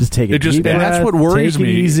 Something. Just take it. It just- deep and that's breath, what worries take it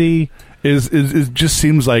me. Easy. Is it just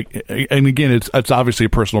seems like, and again, it's obviously a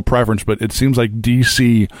personal preference, but it seems like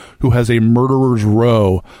DC, who has a murderer's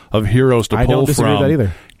row of heroes to I pull don't disagree with from, that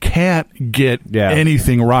either. can't get Yeah.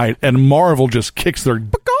 anything right, and Marvel just kicks their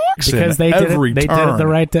cocks Because in they did every it, they did turn. it the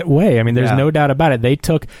right way. I mean, there's Yeah. no doubt about it. They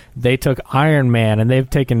took Iron Man, and they've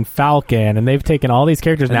taken Falcon, and they've taken all these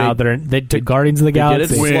characters And now they took Guardians of the They did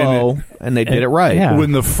Galaxy. it slow, and they did it right. Yeah.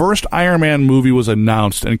 When the first Iron Man movie was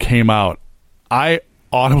announced and came out, I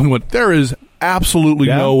audibly went, "There is absolutely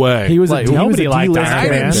Yeah. no way." He was Like, a, he was nobody a liked D-list Iron I Man.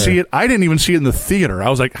 didn't character. see it. I didn't even see it in the theater. I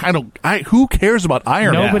was like, who cares about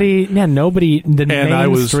Iron Man? Nobody, the And I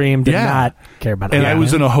was- mainstream did yeah. not care about And Iron I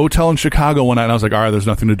was Man. in a hotel in Chicago one night, and I was like, all right, there's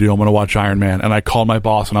nothing to do. I'm going to watch Iron Man. And I called my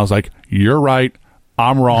boss, and I was like, you're right.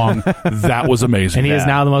 I'm wrong. That was amazing. And he is Yeah.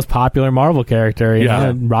 now the most popular Marvel character. You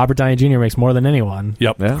Yeah. know, Robert Downey Jr. makes more than anyone.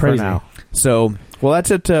 Yep. Yeah. Crazy. For now. So, well,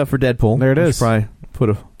 that's it for Deadpool. There it We should is. Probably put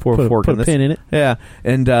a fork put in a this. pin in it. Yeah,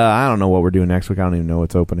 and I don't know what we're doing next week. I don't even know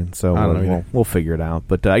what's opening. So I don't know we'll either. we'll figure it out.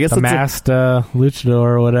 But I guess The let's masked luchador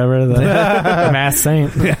or whatever, the masked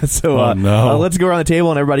saint. yeah. So Oh, no. let's go around the table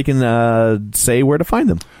and everybody can say where to find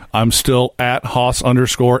them. I'm still at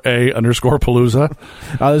Hoss_A_Palooza.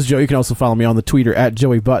 This is Joe. You can also follow me on the Twitter at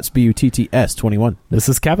Joey Butts, BUTTS21. This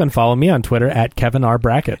is Kevin. Follow me on Twitter at Kevin R.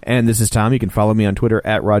 Brackett. And this is Tom. You can follow me on Twitter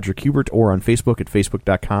at Roger Kubert or on Facebook at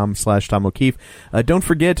facebook.com/Tom O'Keefe. Don't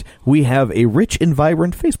forget, we have a rich and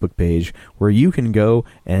vibrant Facebook page where you can go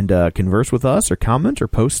and converse with us or comment or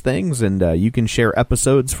post things, and you can share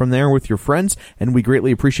episodes from there with your friends, and we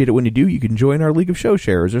greatly appreciate it when you do. You can join our League of Show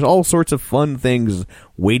Sharers. There's all sorts of fun things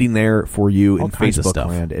waiting there for you All in kinds of Facebook stuff.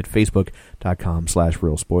 land at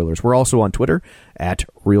facebook.com/Real Spoilers. We're also on Twitter at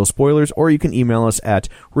Real Spoilers, or you can email us at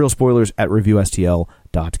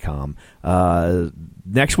realspoilers@reviewstl.com.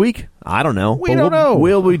 Next week, I don't know. We don't know.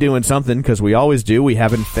 We'll be doing something because we always do. We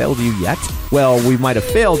haven't failed you yet. Well, we might have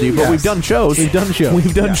failed you, but Yes. we've done shows. We've done shows.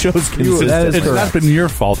 We've done Yeah. shows That consistently. is It's not been your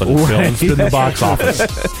fault that it's failed. It's been the box office.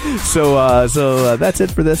 So that's it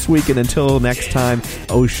for this week, and until next time,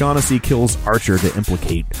 O'Shaughnessy kills Archer to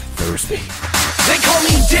implicate Thursday. They call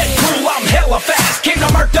me Deadpool, I'm hella fast. Came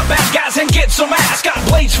to murk the bad guys and get some ass. Got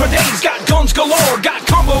blades for days, got guns galore. Got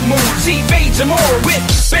combo moves, evades and more. With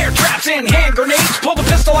bear traps and hand grenades. Pull the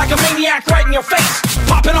pistol like a maniac right in your face.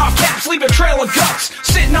 Popping off caps, leave a trail of guts.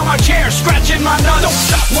 Sitting on my chair, scratching my nuts. Don't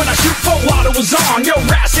stop when I shoot full auto was on. Your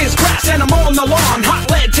ass is grass and I'm on the lawn. Hot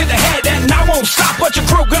lead to the head and I won't stop. What your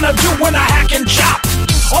crew gonna do when I hack and chop?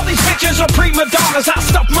 All these bitches are prima donnas. I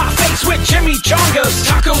stuff my face with Jimmy Chongas.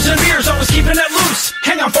 Tacos and beers, always keeping it loose.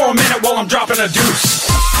 Hang on for a minute while I'm dropping a deuce.